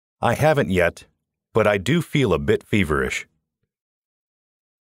 I haven't yet, but I do feel a bit feverish.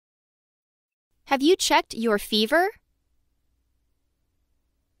 Have you checked your fever?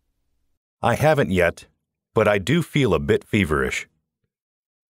 I haven't yet, but I do feel a bit feverish.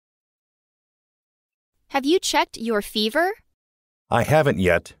 Have you checked your fever? I haven't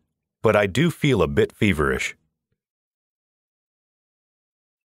yet, but I do feel a bit feverish.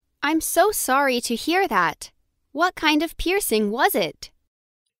 I'm so sorry to hear that. What kind of piercing was it?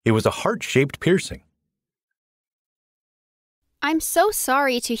 It was a heart-shaped piercing. I'm so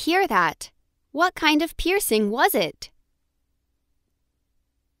sorry to hear that. What kind of piercing was it?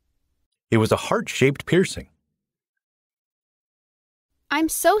 It was a heart-shaped piercing. I'm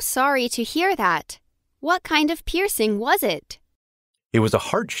so sorry to hear that. What kind of piercing was it? It was a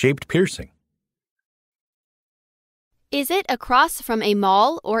heart-shaped piercing. Is it across from a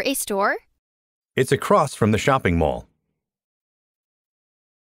mall or a store? It's across from the shopping mall.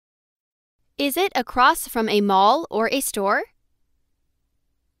 Is it across from a mall or a store?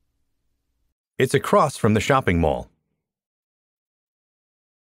 It's across from the shopping mall.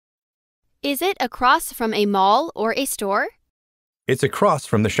 Is it across from a mall or a store? It's across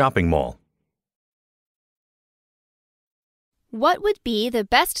from the shopping mall. What would be the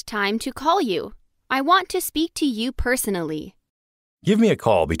best time to call you? I want to speak to you personally. Give me a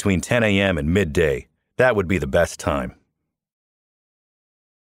call between 10 a.m. and midday. That would be the best time.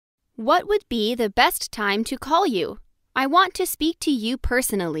 What would be the best time to call you? I want to speak to you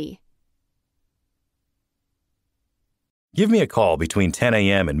personally. Give me a call between 10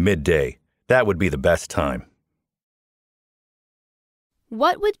 a.m. and midday. That would be the best time.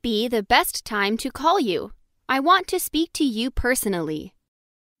 What would be the best time to call you? I want to speak to you personally.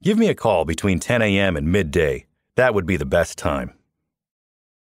 Give me a call between 10 a.m. and midday. That would be the best time.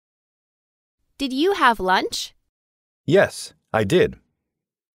 Did you have lunch? Yes, I did.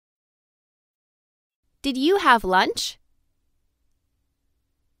 Did you have lunch?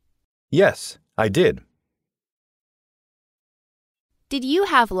 Yes, I did. Did you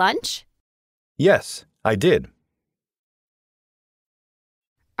have lunch? Yes, I did.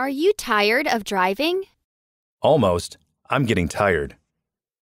 Are you tired of driving? Almost. I'm getting tired.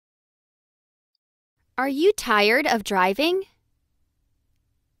 Are you tired of driving?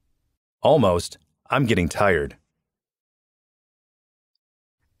 Almost. I'm getting tired.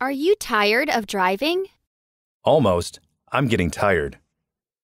 Are you tired of driving? Almost. I'm getting tired.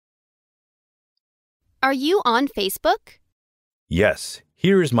 Are you on Facebook? Yes,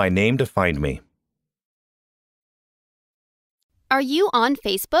 here is my name to find me. Are you on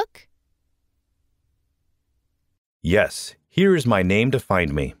Facebook? Yes, here is my name to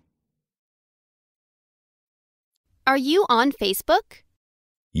find me. Are you on Facebook?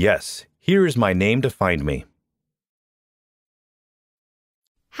 Yes, here is my name to find me.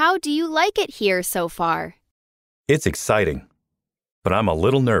 How do you like it here so far? It's exciting, but I'm a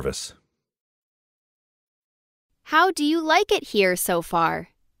little nervous. How do you like it here so far?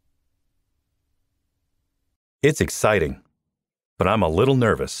 It's exciting, but I'm a little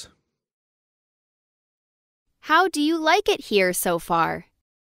nervous. How do you like it here so far?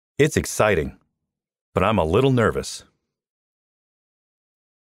 It's exciting, but I'm a little nervous.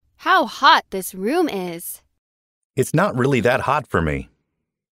 How hot this room is. It's not really that hot for me.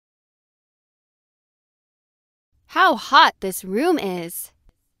 How hot this room is.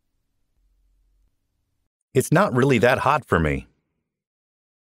 It's not really that hot for me.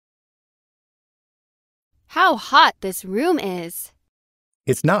 How hot this room is.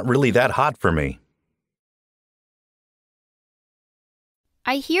 It's not really that hot for me.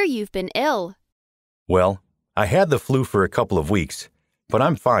 I hear you've been ill. Well, I had the flu for a couple of weeks, but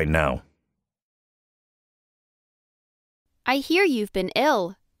I'm fine now. I hear you've been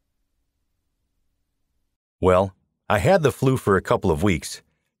ill. Well, I had the flu for a couple of weeks,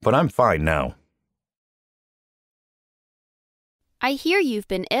 but I'm fine now. I hear you've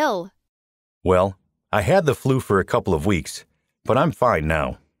been ill. Well, I had the flu for a couple of weeks, but I'm fine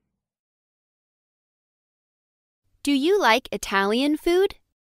now. Do you like Italian food?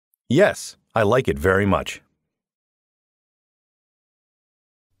 Yes, I like it very much.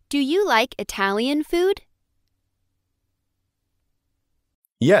 Do you like Italian food?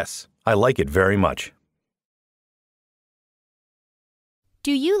 Yes, I like it very much.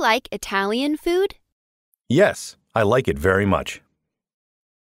 Do you like Italian food? Yes, I like it very much.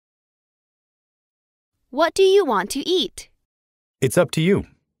 What do you want to eat? It's up to you.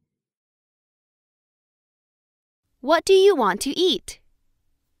 What do you want to eat?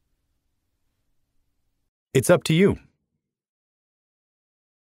 It's up to you.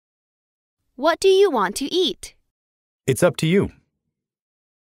 What do you want to eat? It's up to you.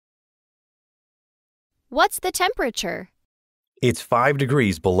 What's the temperature? It's 5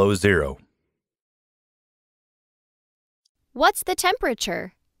 degrees below zero. What's the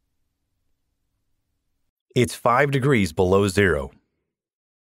temperature? It's 5 degrees below zero.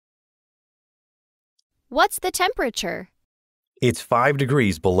 What's the temperature? It's 5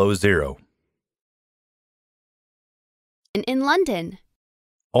 degrees below zero. In London.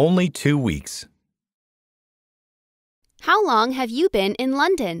 Only 2 weeks. How long have you been in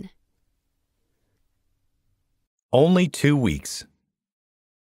London? Only 2 weeks.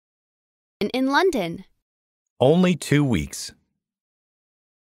 In London. Only 2 weeks.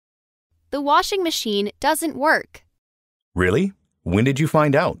 The washing machine doesn't work. Really? When did you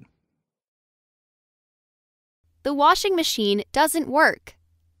find out? The washing machine doesn't work.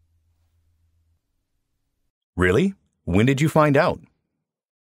 Really? When did you find out?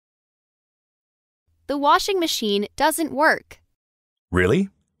 The washing machine doesn't work. Really?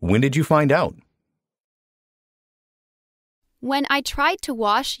 When did you find out? When I tried to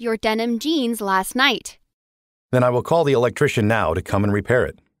wash your denim jeans last night. Then I will call the electrician now to come and repair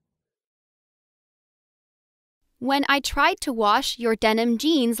it. When I tried to wash your denim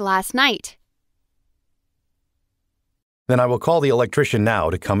jeans last night. Then I will call the electrician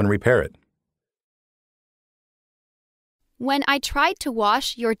now to come and repair it. When I tried to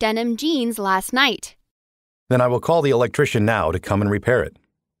wash your denim jeans last night. Then I will call the electrician now to come and repair it.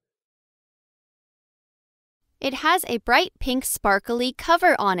 It has a bright pink sparkly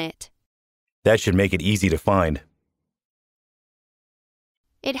cover on it. That should make it easy to find.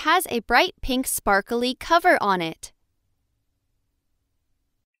 It has a bright pink sparkly cover on it.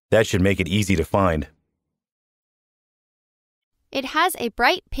 That should make it easy to find. It has a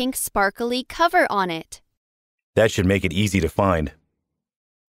bright pink sparkly cover on it. That should make it easy to find.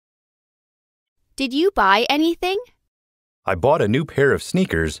 Did you buy anything? I bought a new pair of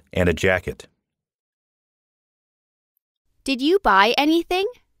sneakers and a jacket. Did you buy anything?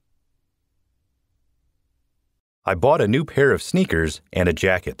 I bought a new pair of sneakers and a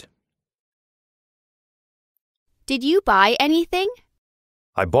jacket. Did you buy anything?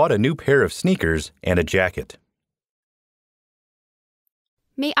 I bought a new pair of sneakers and a jacket.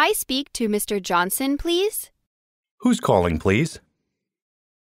 May I speak to Mr. Johnson, please? Who's calling, please?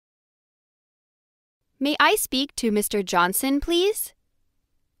 May I speak to Mr. Johnson, please?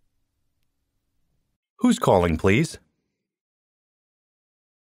 Who's calling, please?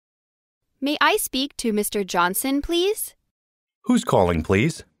 May I speak to Mr. Johnson, please? Who's calling,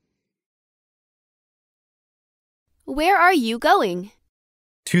 please? Where are you going?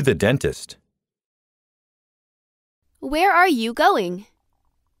 To the dentist. Where are you going?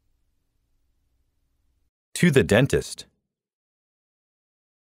 To the dentist.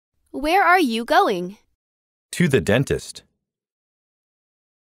 Where are you going? To the dentist.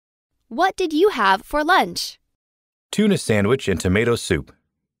 What did you have for lunch? Tuna sandwich and tomato soup.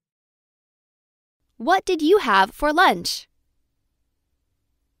 What did you have for lunch?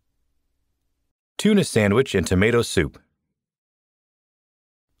 Tuna sandwich and tomato soup.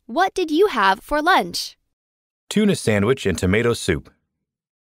 What did you have for lunch? Tuna sandwich and tomato soup.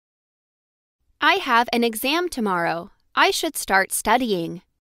 I have an exam tomorrow. I should start studying.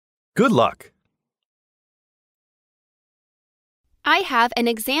 Good luck. I have an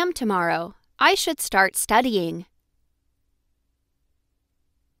exam tomorrow. I should start studying.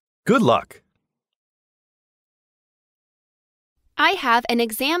 Good luck. I have an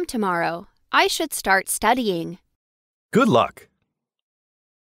exam tomorrow. I should start studying. Good luck.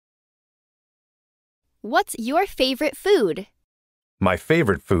 What's your favorite food? My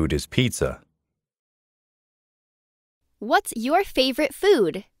favorite food is pizza. What's your favorite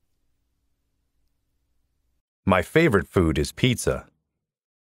food? My favorite food is pizza.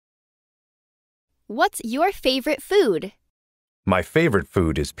 What's your favorite food? My favorite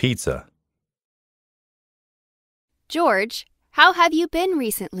food is pizza. George, how have you been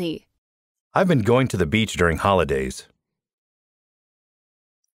recently? I've been going to the beach during holidays.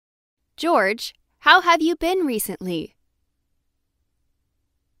 George, how have you been recently?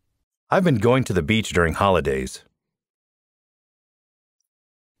 I've been going to the beach during holidays.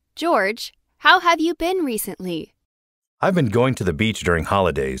 George, how have you been recently? I've been going to the beach during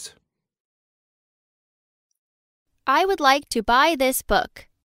holidays. I would like to buy this book.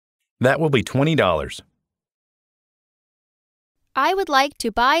 That will be $20. I would like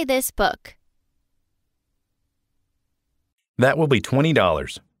to buy this book. That will be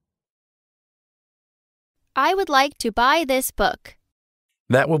 $20. I would like to buy this book.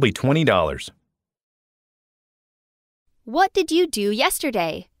 That will be $20. What did you do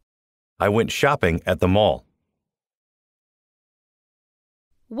yesterday? I went shopping at the mall.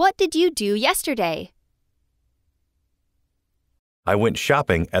 What did you do yesterday? I went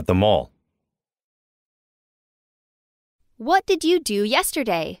shopping at the mall. What did you do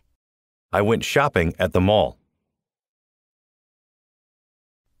yesterday? I went shopping at the mall.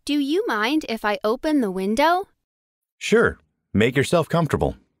 Do you mind if I open the window? Sure. Make yourself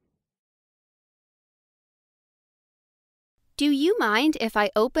comfortable. Do you mind if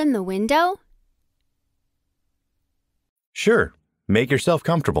I open the window? Sure. Make yourself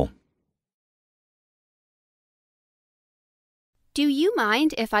comfortable. Do you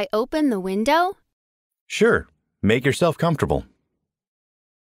mind if I open the window? Sure. Make yourself comfortable.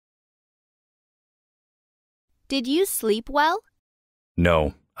 Did you sleep well?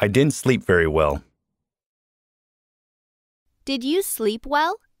 No, I didn't sleep very well. Did you sleep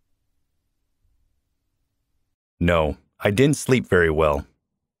well? No, I didn't sleep very well.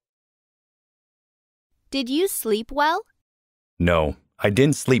 Did you sleep well? No, I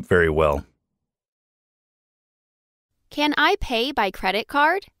didn't sleep very well. Can I pay by credit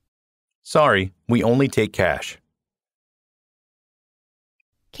card? Sorry, we only take cash.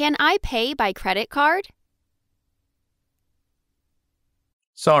 Can I pay by credit card?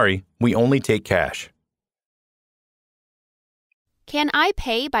 Sorry, we only take cash. Can I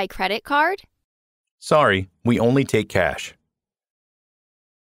pay by credit card? Sorry, we only take cash.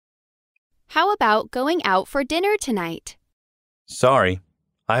 How about going out for dinner tonight? Sorry,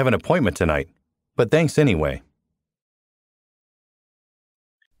 I have an appointment tonight, but thanks anyway.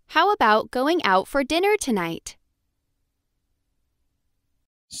 How about going out for dinner tonight?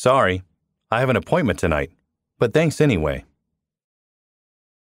 Sorry, I have an appointment tonight, but thanks anyway.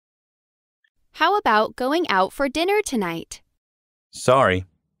 How about going out for dinner tonight? Sorry,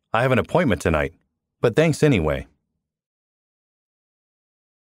 I have an appointment tonight, but thanks anyway.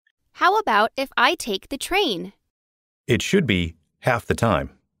 How about if I take the train? It should be half the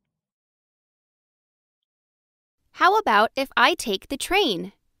time. How about if I take the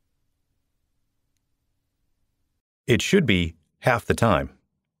train? It should be half the time.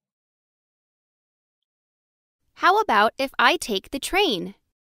 How about if I take the train?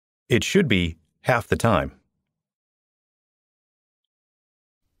 It should be half the time.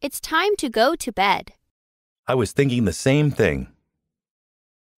 It's time to go to bed. I was thinking the same thing.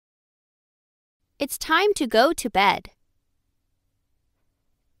 It's time to go to bed.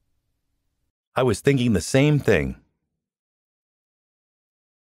 I was thinking the same thing.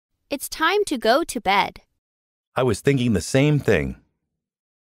 It's time to go to bed. I was thinking the same thing.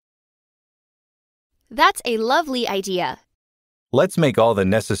 That's a lovely idea. Let's make all the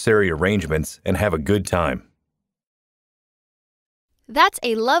necessary arrangements and have a good time. That's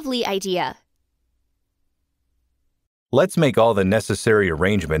a lovely idea. Let's make all the necessary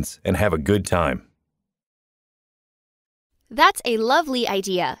arrangements and have a good time. That's a lovely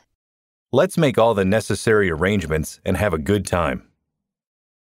idea. Let's make all the necessary arrangements and have a good time.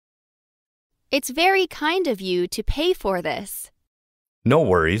 It's very kind of you to pay for this. No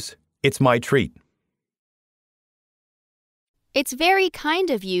worries. It's my treat. It's very kind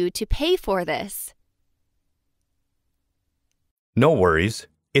of you to pay for this. No worries.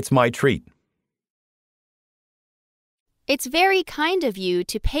 It's my treat. It's very kind of you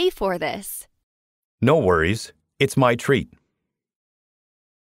to pay for this. No worries. It's my treat.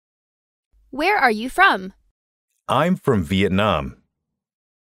 Where are you from? I'm from Vietnam.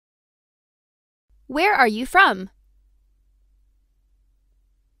 Where are you from?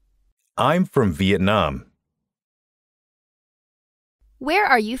 I'm from Vietnam. Where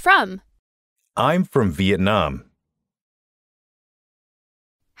are you from? I'm from Vietnam.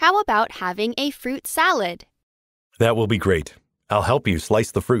 How about having a fruit salad? That will be great. I'll help you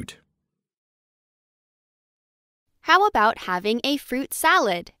slice the fruit. How about having a fruit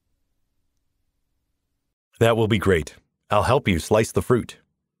salad? That will be great. I'll help you slice the fruit.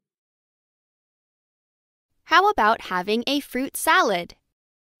 How about having a fruit salad?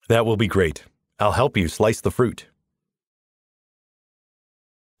 That will be great. I'll help you slice the fruit.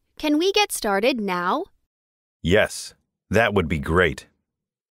 Can we get started now? Yes, that would be great.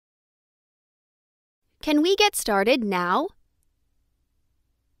 Can we get started now?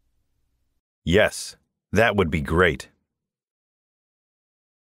 Yes, that would be great.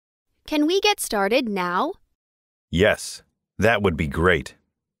 Can we get started now? Yes, that would be great.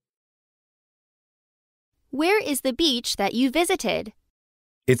 Where is the beach that you visited?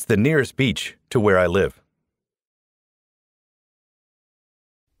 It's the nearest beach to where I live.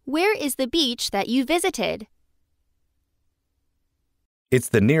 Where is the beach that you visited? It's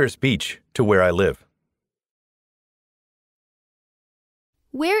the nearest beach to where I live.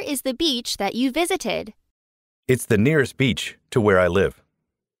 Where is the beach that you visited? It's the nearest beach to where I live.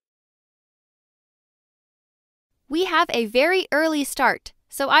 We have a very early start,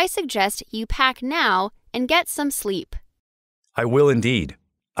 so I suggest you pack now and get some sleep. I will indeed.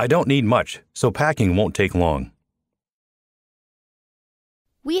 I don't need much, so packing won't take long.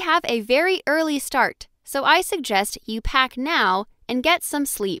 We have a very early start, so I suggest you pack now and get some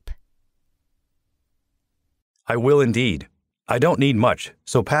sleep. I will indeed. I don't need much,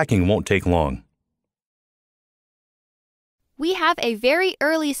 so packing won't take long. We have a very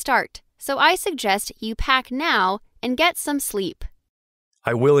early start, so I suggest you pack now and get some sleep.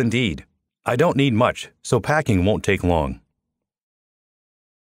 I will indeed. I don't need much, so packing won't take long.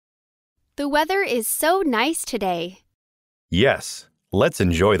 The weather is so nice today. Yes, let's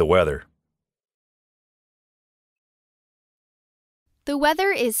enjoy the weather. The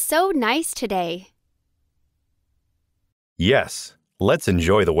weather is so nice today. Yes, let's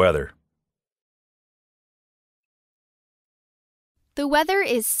enjoy the weather. The weather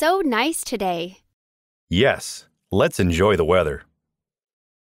is so nice today. Yes, let's enjoy the weather.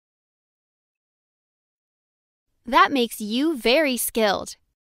 That makes you very skilled.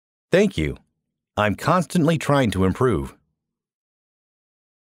 Thank you. I'm constantly trying to improve.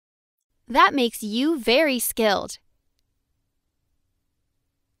 That makes you very skilled.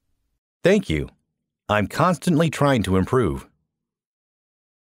 Thank you. I'm constantly trying to improve.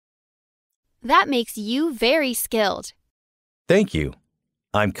 That makes you very skilled. Thank you.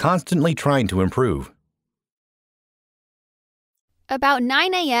 I'm constantly trying to improve. About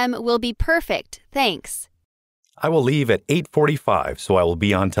 9 a.m. will be perfect, thanks. I will leave at 8:45, so I will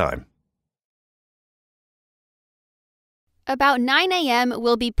be on time. About 9 a.m.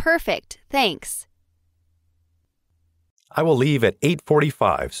 will be perfect, thanks. I will leave at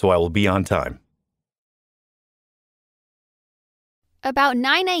 8:45, so I will be on time. About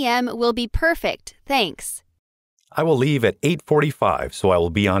 9 a.m. will be perfect, thanks. I will leave at 8:45, so I will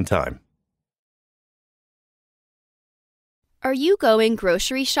be on time. Are you going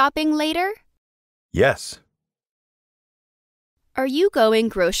grocery shopping later? Yes. Are you going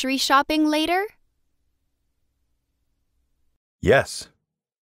grocery shopping later? Yes.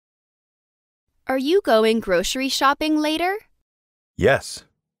 Are you going grocery shopping later? Yes.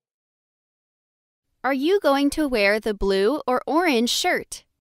 Are you going to wear the blue or orange shirt?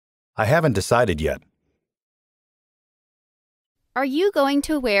 I haven't decided yet. Are you going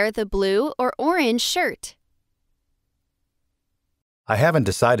to wear the blue or orange shirt? I haven't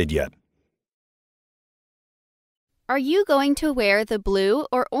decided yet. Are you going to wear the blue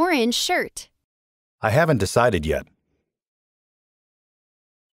or orange shirt? I haven't decided yet.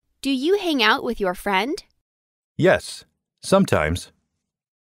 Do you hang out with your friend? Yes, sometimes.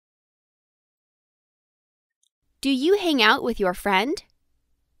 Do you hang out with your friend?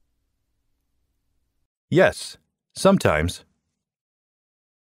 Yes, sometimes.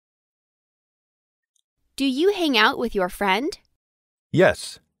 Do you hang out with your friend?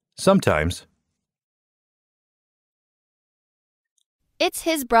 Yes, sometimes. It's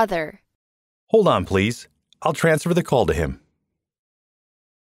his brother. Hold on, please. I'll transfer the call to him.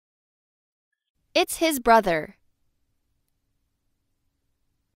 It's his brother.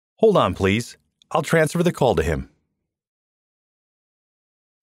 Hold on, please. I'll transfer the call to him.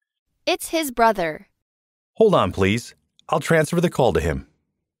 It's his brother. Hold on, please. I'll transfer the call to him.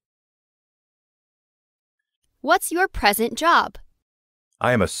 What's your present job?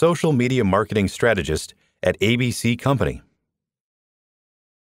 I am a social media marketing strategist at ABC Company.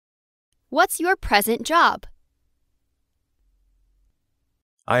 What's your present job?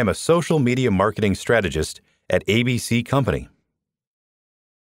 I am a social media marketing strategist at ABC Company.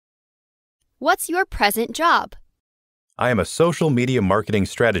 What's your present job? I am a social media marketing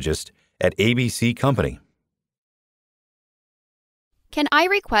strategist at ABC Company. Can I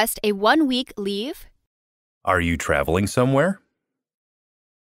request a 1-week leave? Are you traveling somewhere?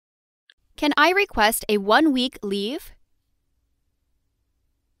 Can I request a 1-week leave?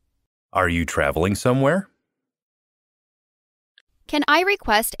 Are you traveling somewhere? Can I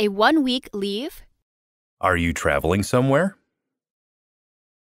request a 1-week leave? Are you traveling somewhere?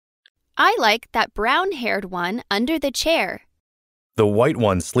 I like that brown-haired one under the chair. The white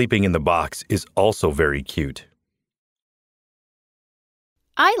one sleeping in the box is also very cute.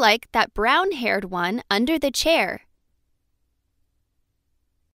 I like that brown-haired one under the chair.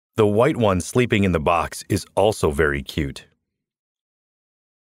 The white one sleeping in the box is also very cute.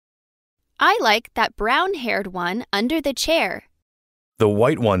 I like that brown-haired one under the chair. The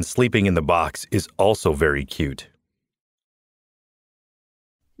white one sleeping in the box is also very cute.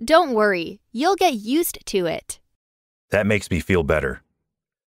 Don't worry, you'll get used to it. That makes me feel better.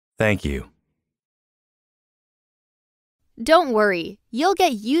 Thank you. Don't worry, you'll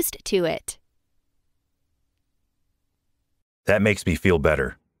get used to it. That makes me feel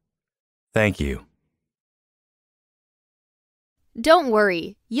better. Thank you. Don't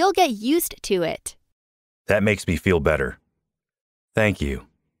worry, you'll get used to it. That makes me feel better. Thank you.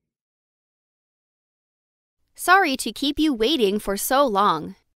 Sorry to keep you waiting for so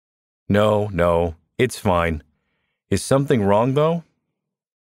long. No, it's fine. Is something wrong, though?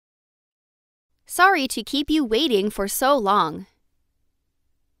 Sorry to keep you waiting for so long.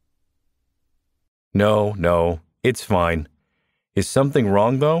 No, it's fine. Is something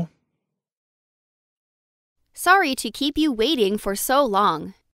wrong, though? Sorry to keep you waiting for so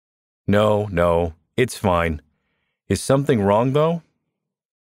long. No, it's fine. Is something wrong, though?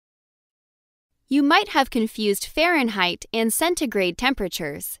 You might have confused Fahrenheit and centigrade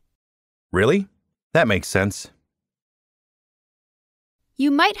temperatures. Really? That makes sense. You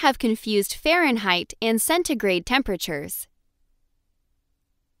might have confused Fahrenheit and centigrade temperatures.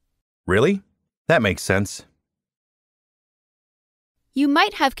 Really? That makes sense. You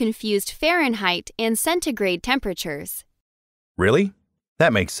might have confused Fahrenheit and centigrade temperatures. Really?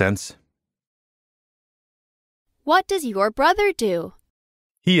 That makes sense. What does your brother do?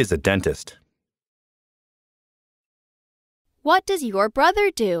 He is a dentist. What does your brother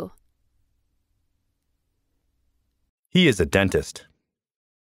do? He is a dentist.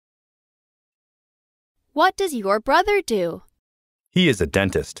 What does your brother do? He is a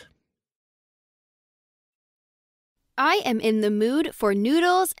dentist. I am in the mood for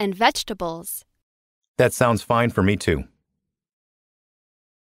noodles and vegetables. That sounds fine for me too.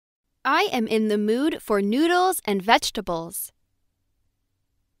 I am in the mood for noodles and vegetables.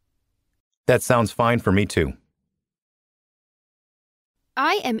 That sounds fine for me too.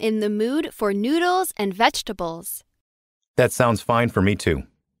 I am in the mood for noodles and vegetables. That sounds fine for me too.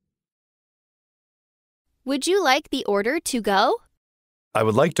 Would you like the order to go? I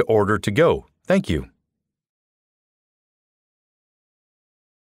would like to order to go. Thank you.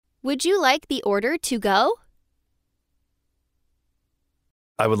 Would you like the order to go?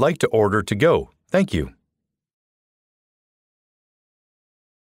 I would like to order to go. Thank you.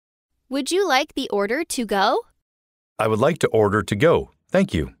 Would you like the order to go? I would like to order to go.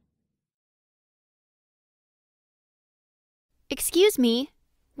 Thank you. Excuse me,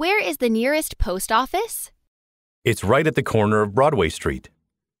 where is the nearest post office? It's right at the corner of Broadway Street.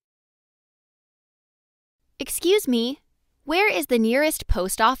 Excuse me, where is the nearest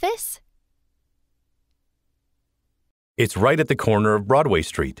post office? It's right at the corner of Broadway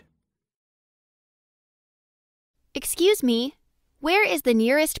Street. Excuse me, where is the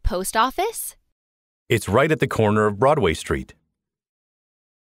nearest post office? It's right at the corner of Broadway Street.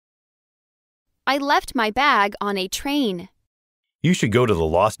 I left my bag on a train. You should go to the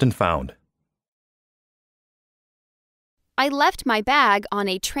Lost and Found. I left my bag on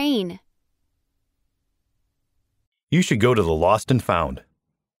a train. You should go to the Lost and Found.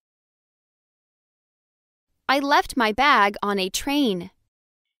 I left my bag on a train.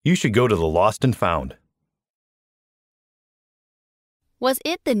 You should go to the Lost and Found. Was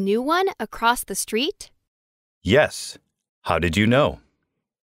it the new one across the street? Yes. How did you know?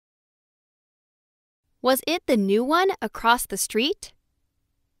 Was it the new one across the street?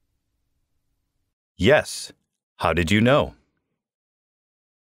 Yes. How did you know?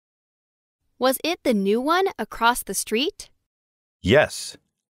 Was it the new one across the street? Yes.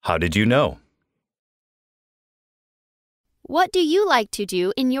 How did you know? What do you like to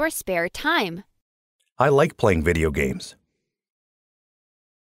do in your spare time? I like playing video games.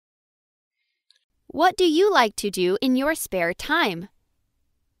 What do you like to do in your spare time?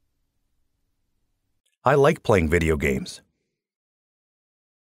 I like playing video games.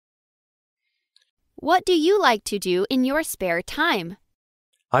 What do you like to do in your spare time?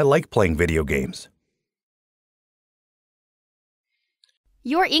 I like playing video games.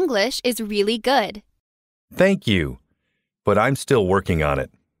 Your English is really good. Thank you, but I'm still working on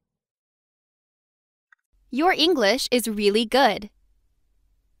it. Your English is really good.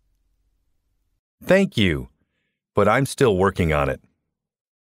 Thank you, but I'm still working on it.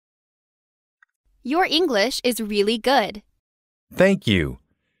 Your English is really good. Thank you,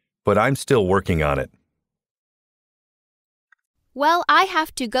 but I'm still working on it. Well, I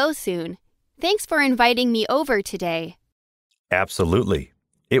have to go soon. Thanks for inviting me over today. Absolutely.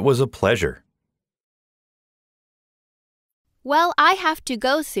 It was a pleasure. Well, I have to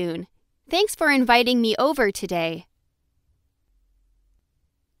go soon. Thanks for inviting me over today.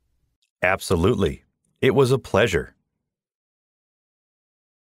 Absolutely. It was a pleasure.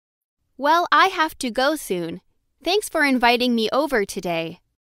 Well, I have to go soon. Thanks for inviting me over today.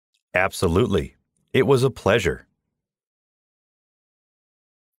 Absolutely. It was a pleasure.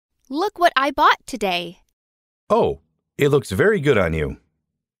 Look what I bought today. Oh, it looks very good on you.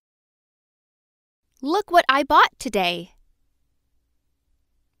 Look what I bought today.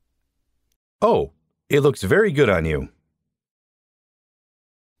 Oh, it looks very good on you.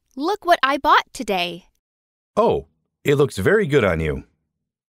 Look what I bought today. Oh, it looks very good on you.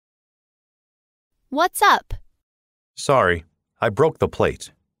 What's up? Sorry, I broke the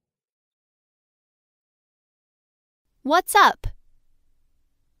plate. What's up?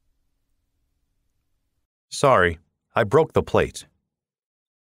 Sorry, I broke the plate.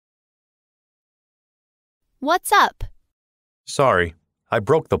 What's up? Sorry, I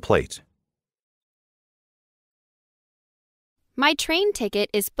broke the plate. My train ticket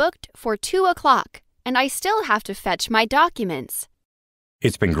is booked for 2 o'clock, and I still have to fetch my documents.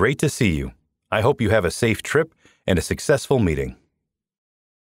 It's been great to see you. I hope you have a safe trip and a successful meeting.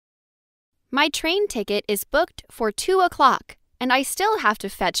 My train ticket is booked for 2 o'clock, and I still have to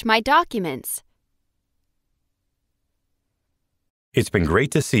fetch my documents. It's been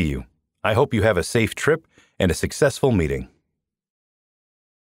great to see you. I hope you have a safe trip and a successful meeting.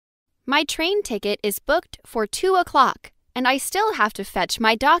 My train ticket is booked for 2 o'clock, and I still have to fetch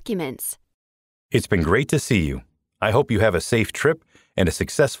my documents. It's been great to see you. I hope you have a safe trip and a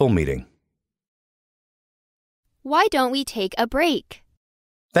successful meeting. Why don't we take a break?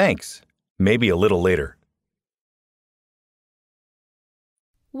 Thanks. Maybe a little later.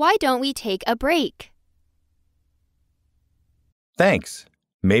 Why don't we take a break? Thanks.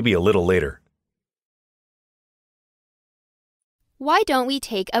 Maybe a little later. Why don't we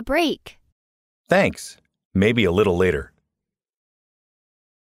take a break? Thanks. Maybe a little later.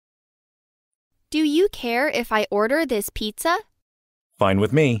 Do you care if I order this pizza? Fine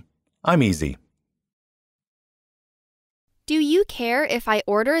with me. I'm easy. Do you care if I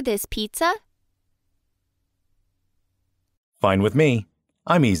order this pizza? Fine with me.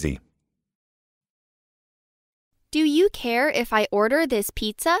 I'm easy. Do you care if I order this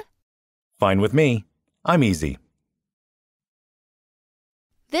pizza? Fine with me. I'm easy.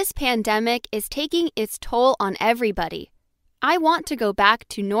 This pandemic is taking its toll on everybody. I want to go back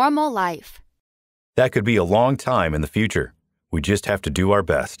to normal life. That could be a long time in the future. We just have to do our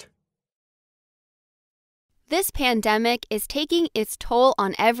best. This pandemic is taking its toll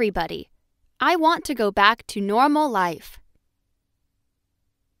on everybody. I want to go back to normal life.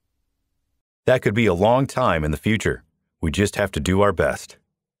 That could be a long time in the future. We just have to do our best.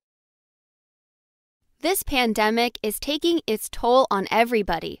 This pandemic is taking its toll on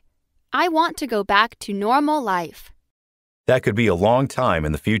everybody. I want to go back to normal life. That could be a long time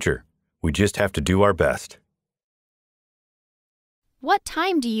in the future. We just have to do our best. What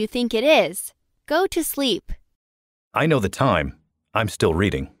time do you think it is? Go to sleep. I know the time. I'm still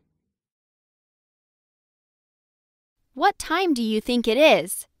reading. What time do you think it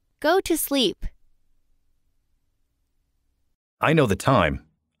is? Go to sleep. I know the time.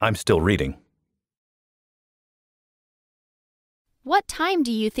 I'm still reading. What time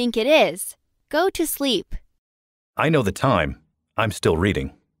do you think it is? Go to sleep. I know the time. I'm still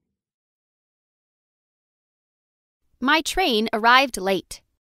reading. My train arrived late.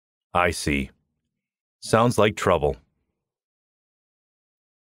 I see. Sounds like trouble.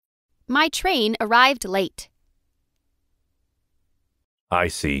 My train arrived late. I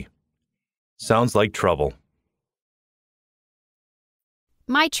see. Sounds like trouble.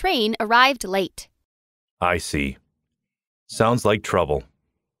 My train arrived late. I see. Sounds like trouble.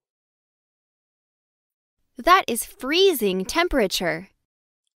 That is freezing temperature.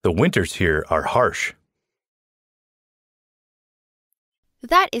 The winters here are harsh.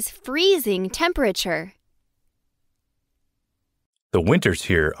 That is freezing temperature. The winters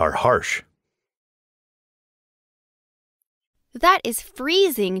here are harsh. That is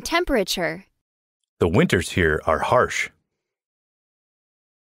freezing temperature. The winters here are harsh.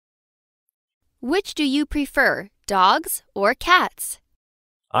 Which do you prefer, dogs or cats?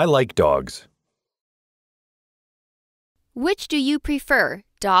 I like dogs. Which do you prefer,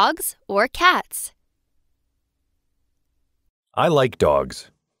 dogs or cats? I like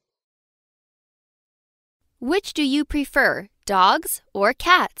dogs. Which do you prefer, dogs or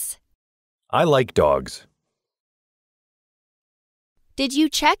cats? I like dogs. Did you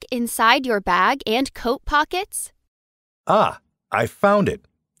check inside your bag and coat pockets? Ah, I found it.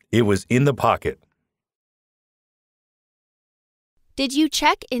 It was in the pocket. Did you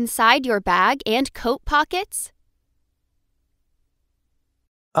check inside your bag and coat pockets?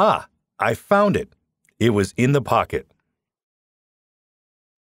 Ah, I found it. It was in the pocket.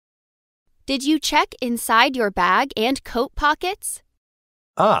 Did you check inside your bag and coat pockets?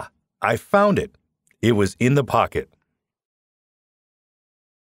 Ah, I found it. It was in the pocket.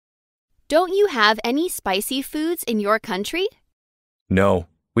 Don't you have any spicy foods in your country? No,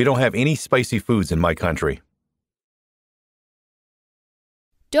 we don't have any spicy foods in my country.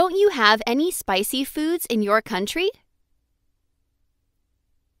 Don't you have any spicy foods in your country?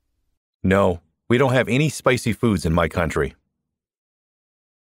 No, we don't have any spicy foods in my country.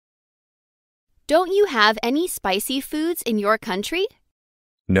 Don't you have any spicy foods in your country?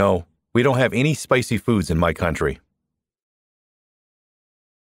 No, we don't have any spicy foods in my country.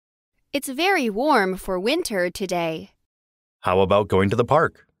 It's very warm for winter today. How about going to the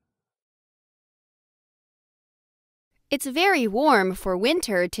park? It's very warm for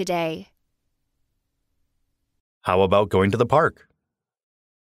winter today. How about going to the park?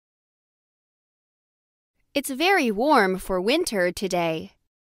 It's very warm for winter today.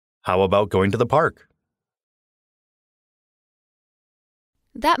 How about going to the park?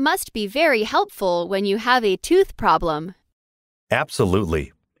 That must be very helpful when you have a tooth problem.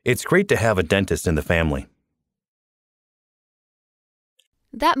 Absolutely. It's great to have a dentist in the family.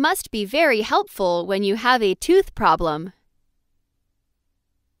 That must be very helpful when you have a tooth problem.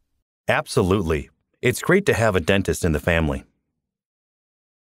 Absolutely. It's great to have a dentist in the family.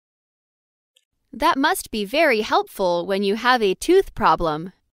 That must be very helpful when you have a tooth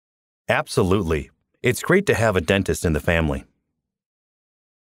problem. Absolutely. It's great to have a dentist in the family.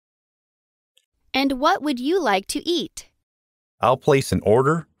 And what would you like to eat? I'll place an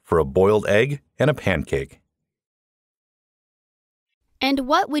order for a boiled egg and a pancake. And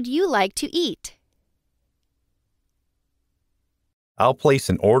what would you like to eat? I'll place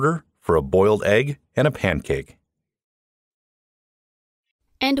an order for a boiled egg and a pancake.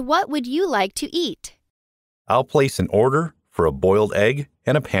 And what would you like to eat? I'll place an order for a boiled egg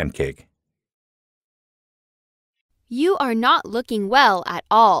and a pancake. You are not looking well at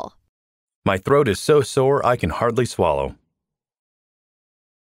all. My throat is so sore I can hardly swallow.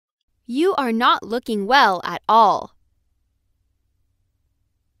 You are not looking well at all.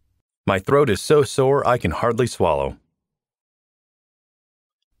 My throat is so sore I can hardly swallow.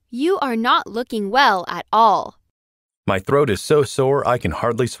 You are not looking well at all. My throat is so sore I can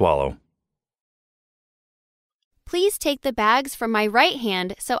hardly swallow. Please take the bags from my right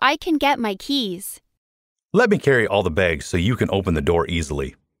hand so I can get my keys. Let me carry all the bags so you can open the door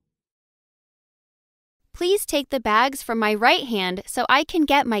easily. Please take the bags from my right hand so I can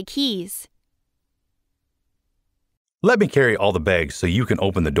get my keys. Let me carry all the bags so you can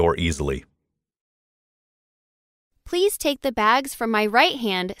open the door easily. Please take the bags from my right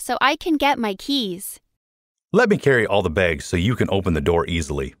hand so I can get my keys. Let me carry all the bags so you can open the door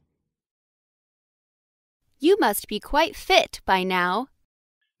easily. You must be quite fit by now.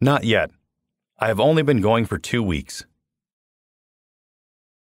 Not yet. I have only been going for 2 weeks.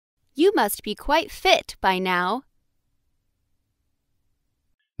 You must be quite fit by now.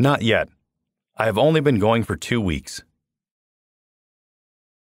 Not yet. I have only been going for 2 weeks.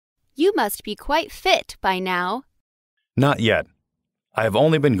 You must be quite fit by now. Not yet. I have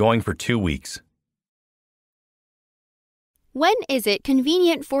only been going for 2 weeks. When is it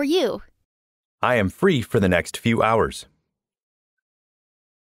convenient for you? I am free for the next few hours.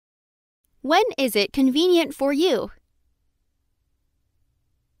 When is it convenient for you?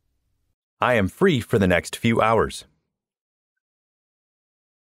 I am free for the next few hours.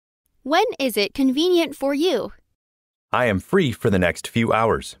 When is it convenient for you? I am free for the next few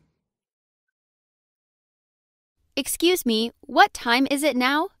hours. Excuse me, what time is it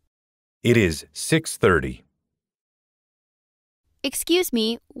now? It is 6:30. Excuse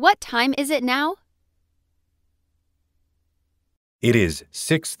me, what time is it now? It is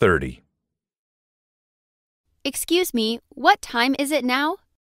 6:30. Excuse me, what time is it now?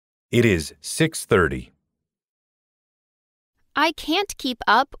 It is 6:30. I can't keep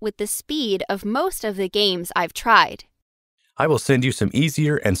up with the speed of most of the games I've tried. I will send you some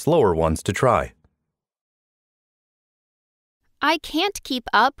easier and slower ones to try. I can't keep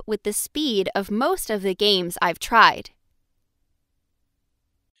up with the speed of most of the games I've tried.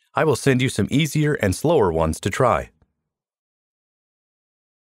 I will send you some easier and slower ones to try.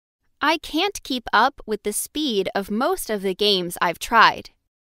 I can't keep up with the speed of most of the games I've tried.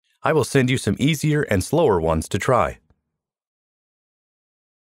 I will send you some easier and slower ones to try.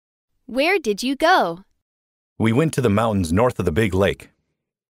 Where did you go? We went to the mountains north of the big lake.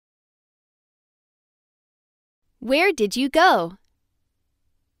 Where did you go?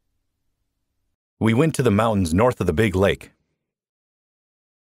 We went to the mountains north of the big lake.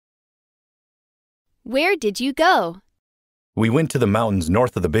 Where did you go? We went to the mountains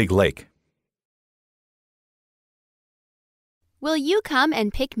north of the big lake. Will you come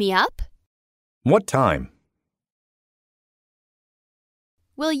and pick me up? What time?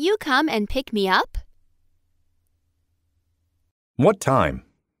 Will you come and pick me up? What time?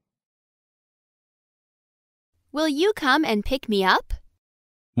 Will you come and pick me up?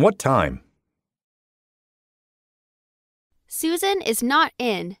 What time? Susan is not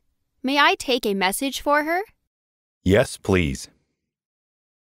in. May I take a message for her? Yes, please.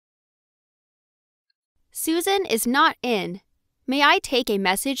 Susan is not in. May I take a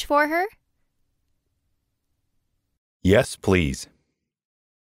message for her? Yes, please.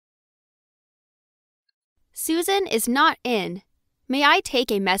 Susan is not in. May I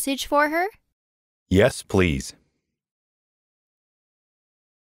take a message for her? Yes, please.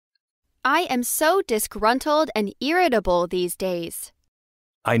 I am so disgruntled and irritable these days.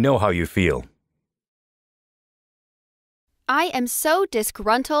 I know how you feel. I am so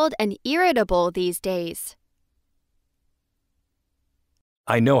disgruntled and irritable these days.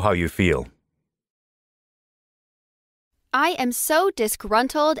 I know how you feel. I am so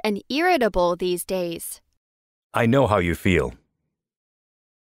disgruntled and irritable these days. I know how you feel.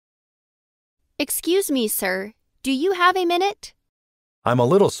 Excuse me, sir. Do you have a minute? I'm a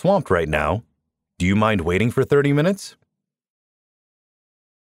little swamped right now. Do you mind waiting for 30 minutes?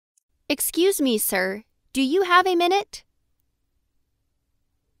 Excuse me, sir. Do you have a minute?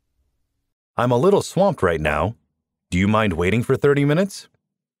 I'm a little swamped right now. Do you mind waiting for 30 minutes?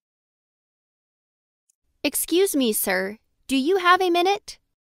 Excuse me, sir. Do you have a minute?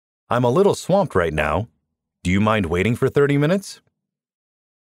 I'm a little swamped right now. Do you mind waiting for 30 minutes?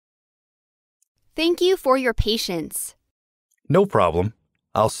 Thank you for your patience. No problem.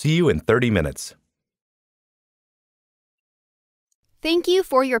 I'll see you in 30 minutes. Thank you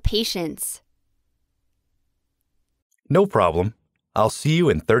for your patience. No problem. I'll see you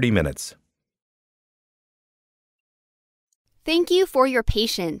in 30 minutes. Thank you for your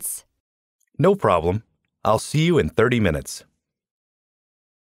patience. No problem. I'll see you in 30 minutes.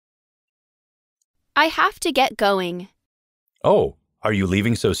 I have to get going. Oh, are you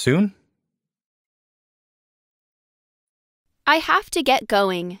leaving so soon? I have to get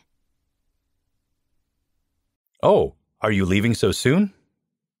going. Oh, are you leaving so soon?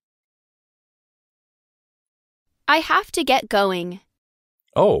 I have to get going.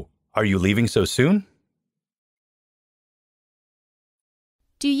 Oh, are you leaving so soon?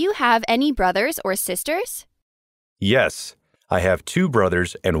 Do you have any brothers or sisters? Yes, I have 2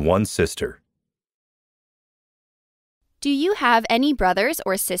 brothers and 1 sister. Do you have any brothers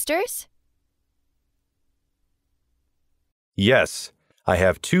or sisters? Yes, I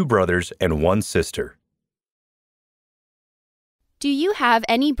have 2 brothers and 1 sister. Do you have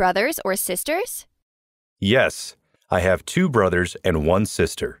any brothers or sisters? Yes, I have 2 brothers and 1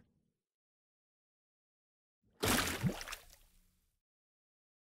 sister.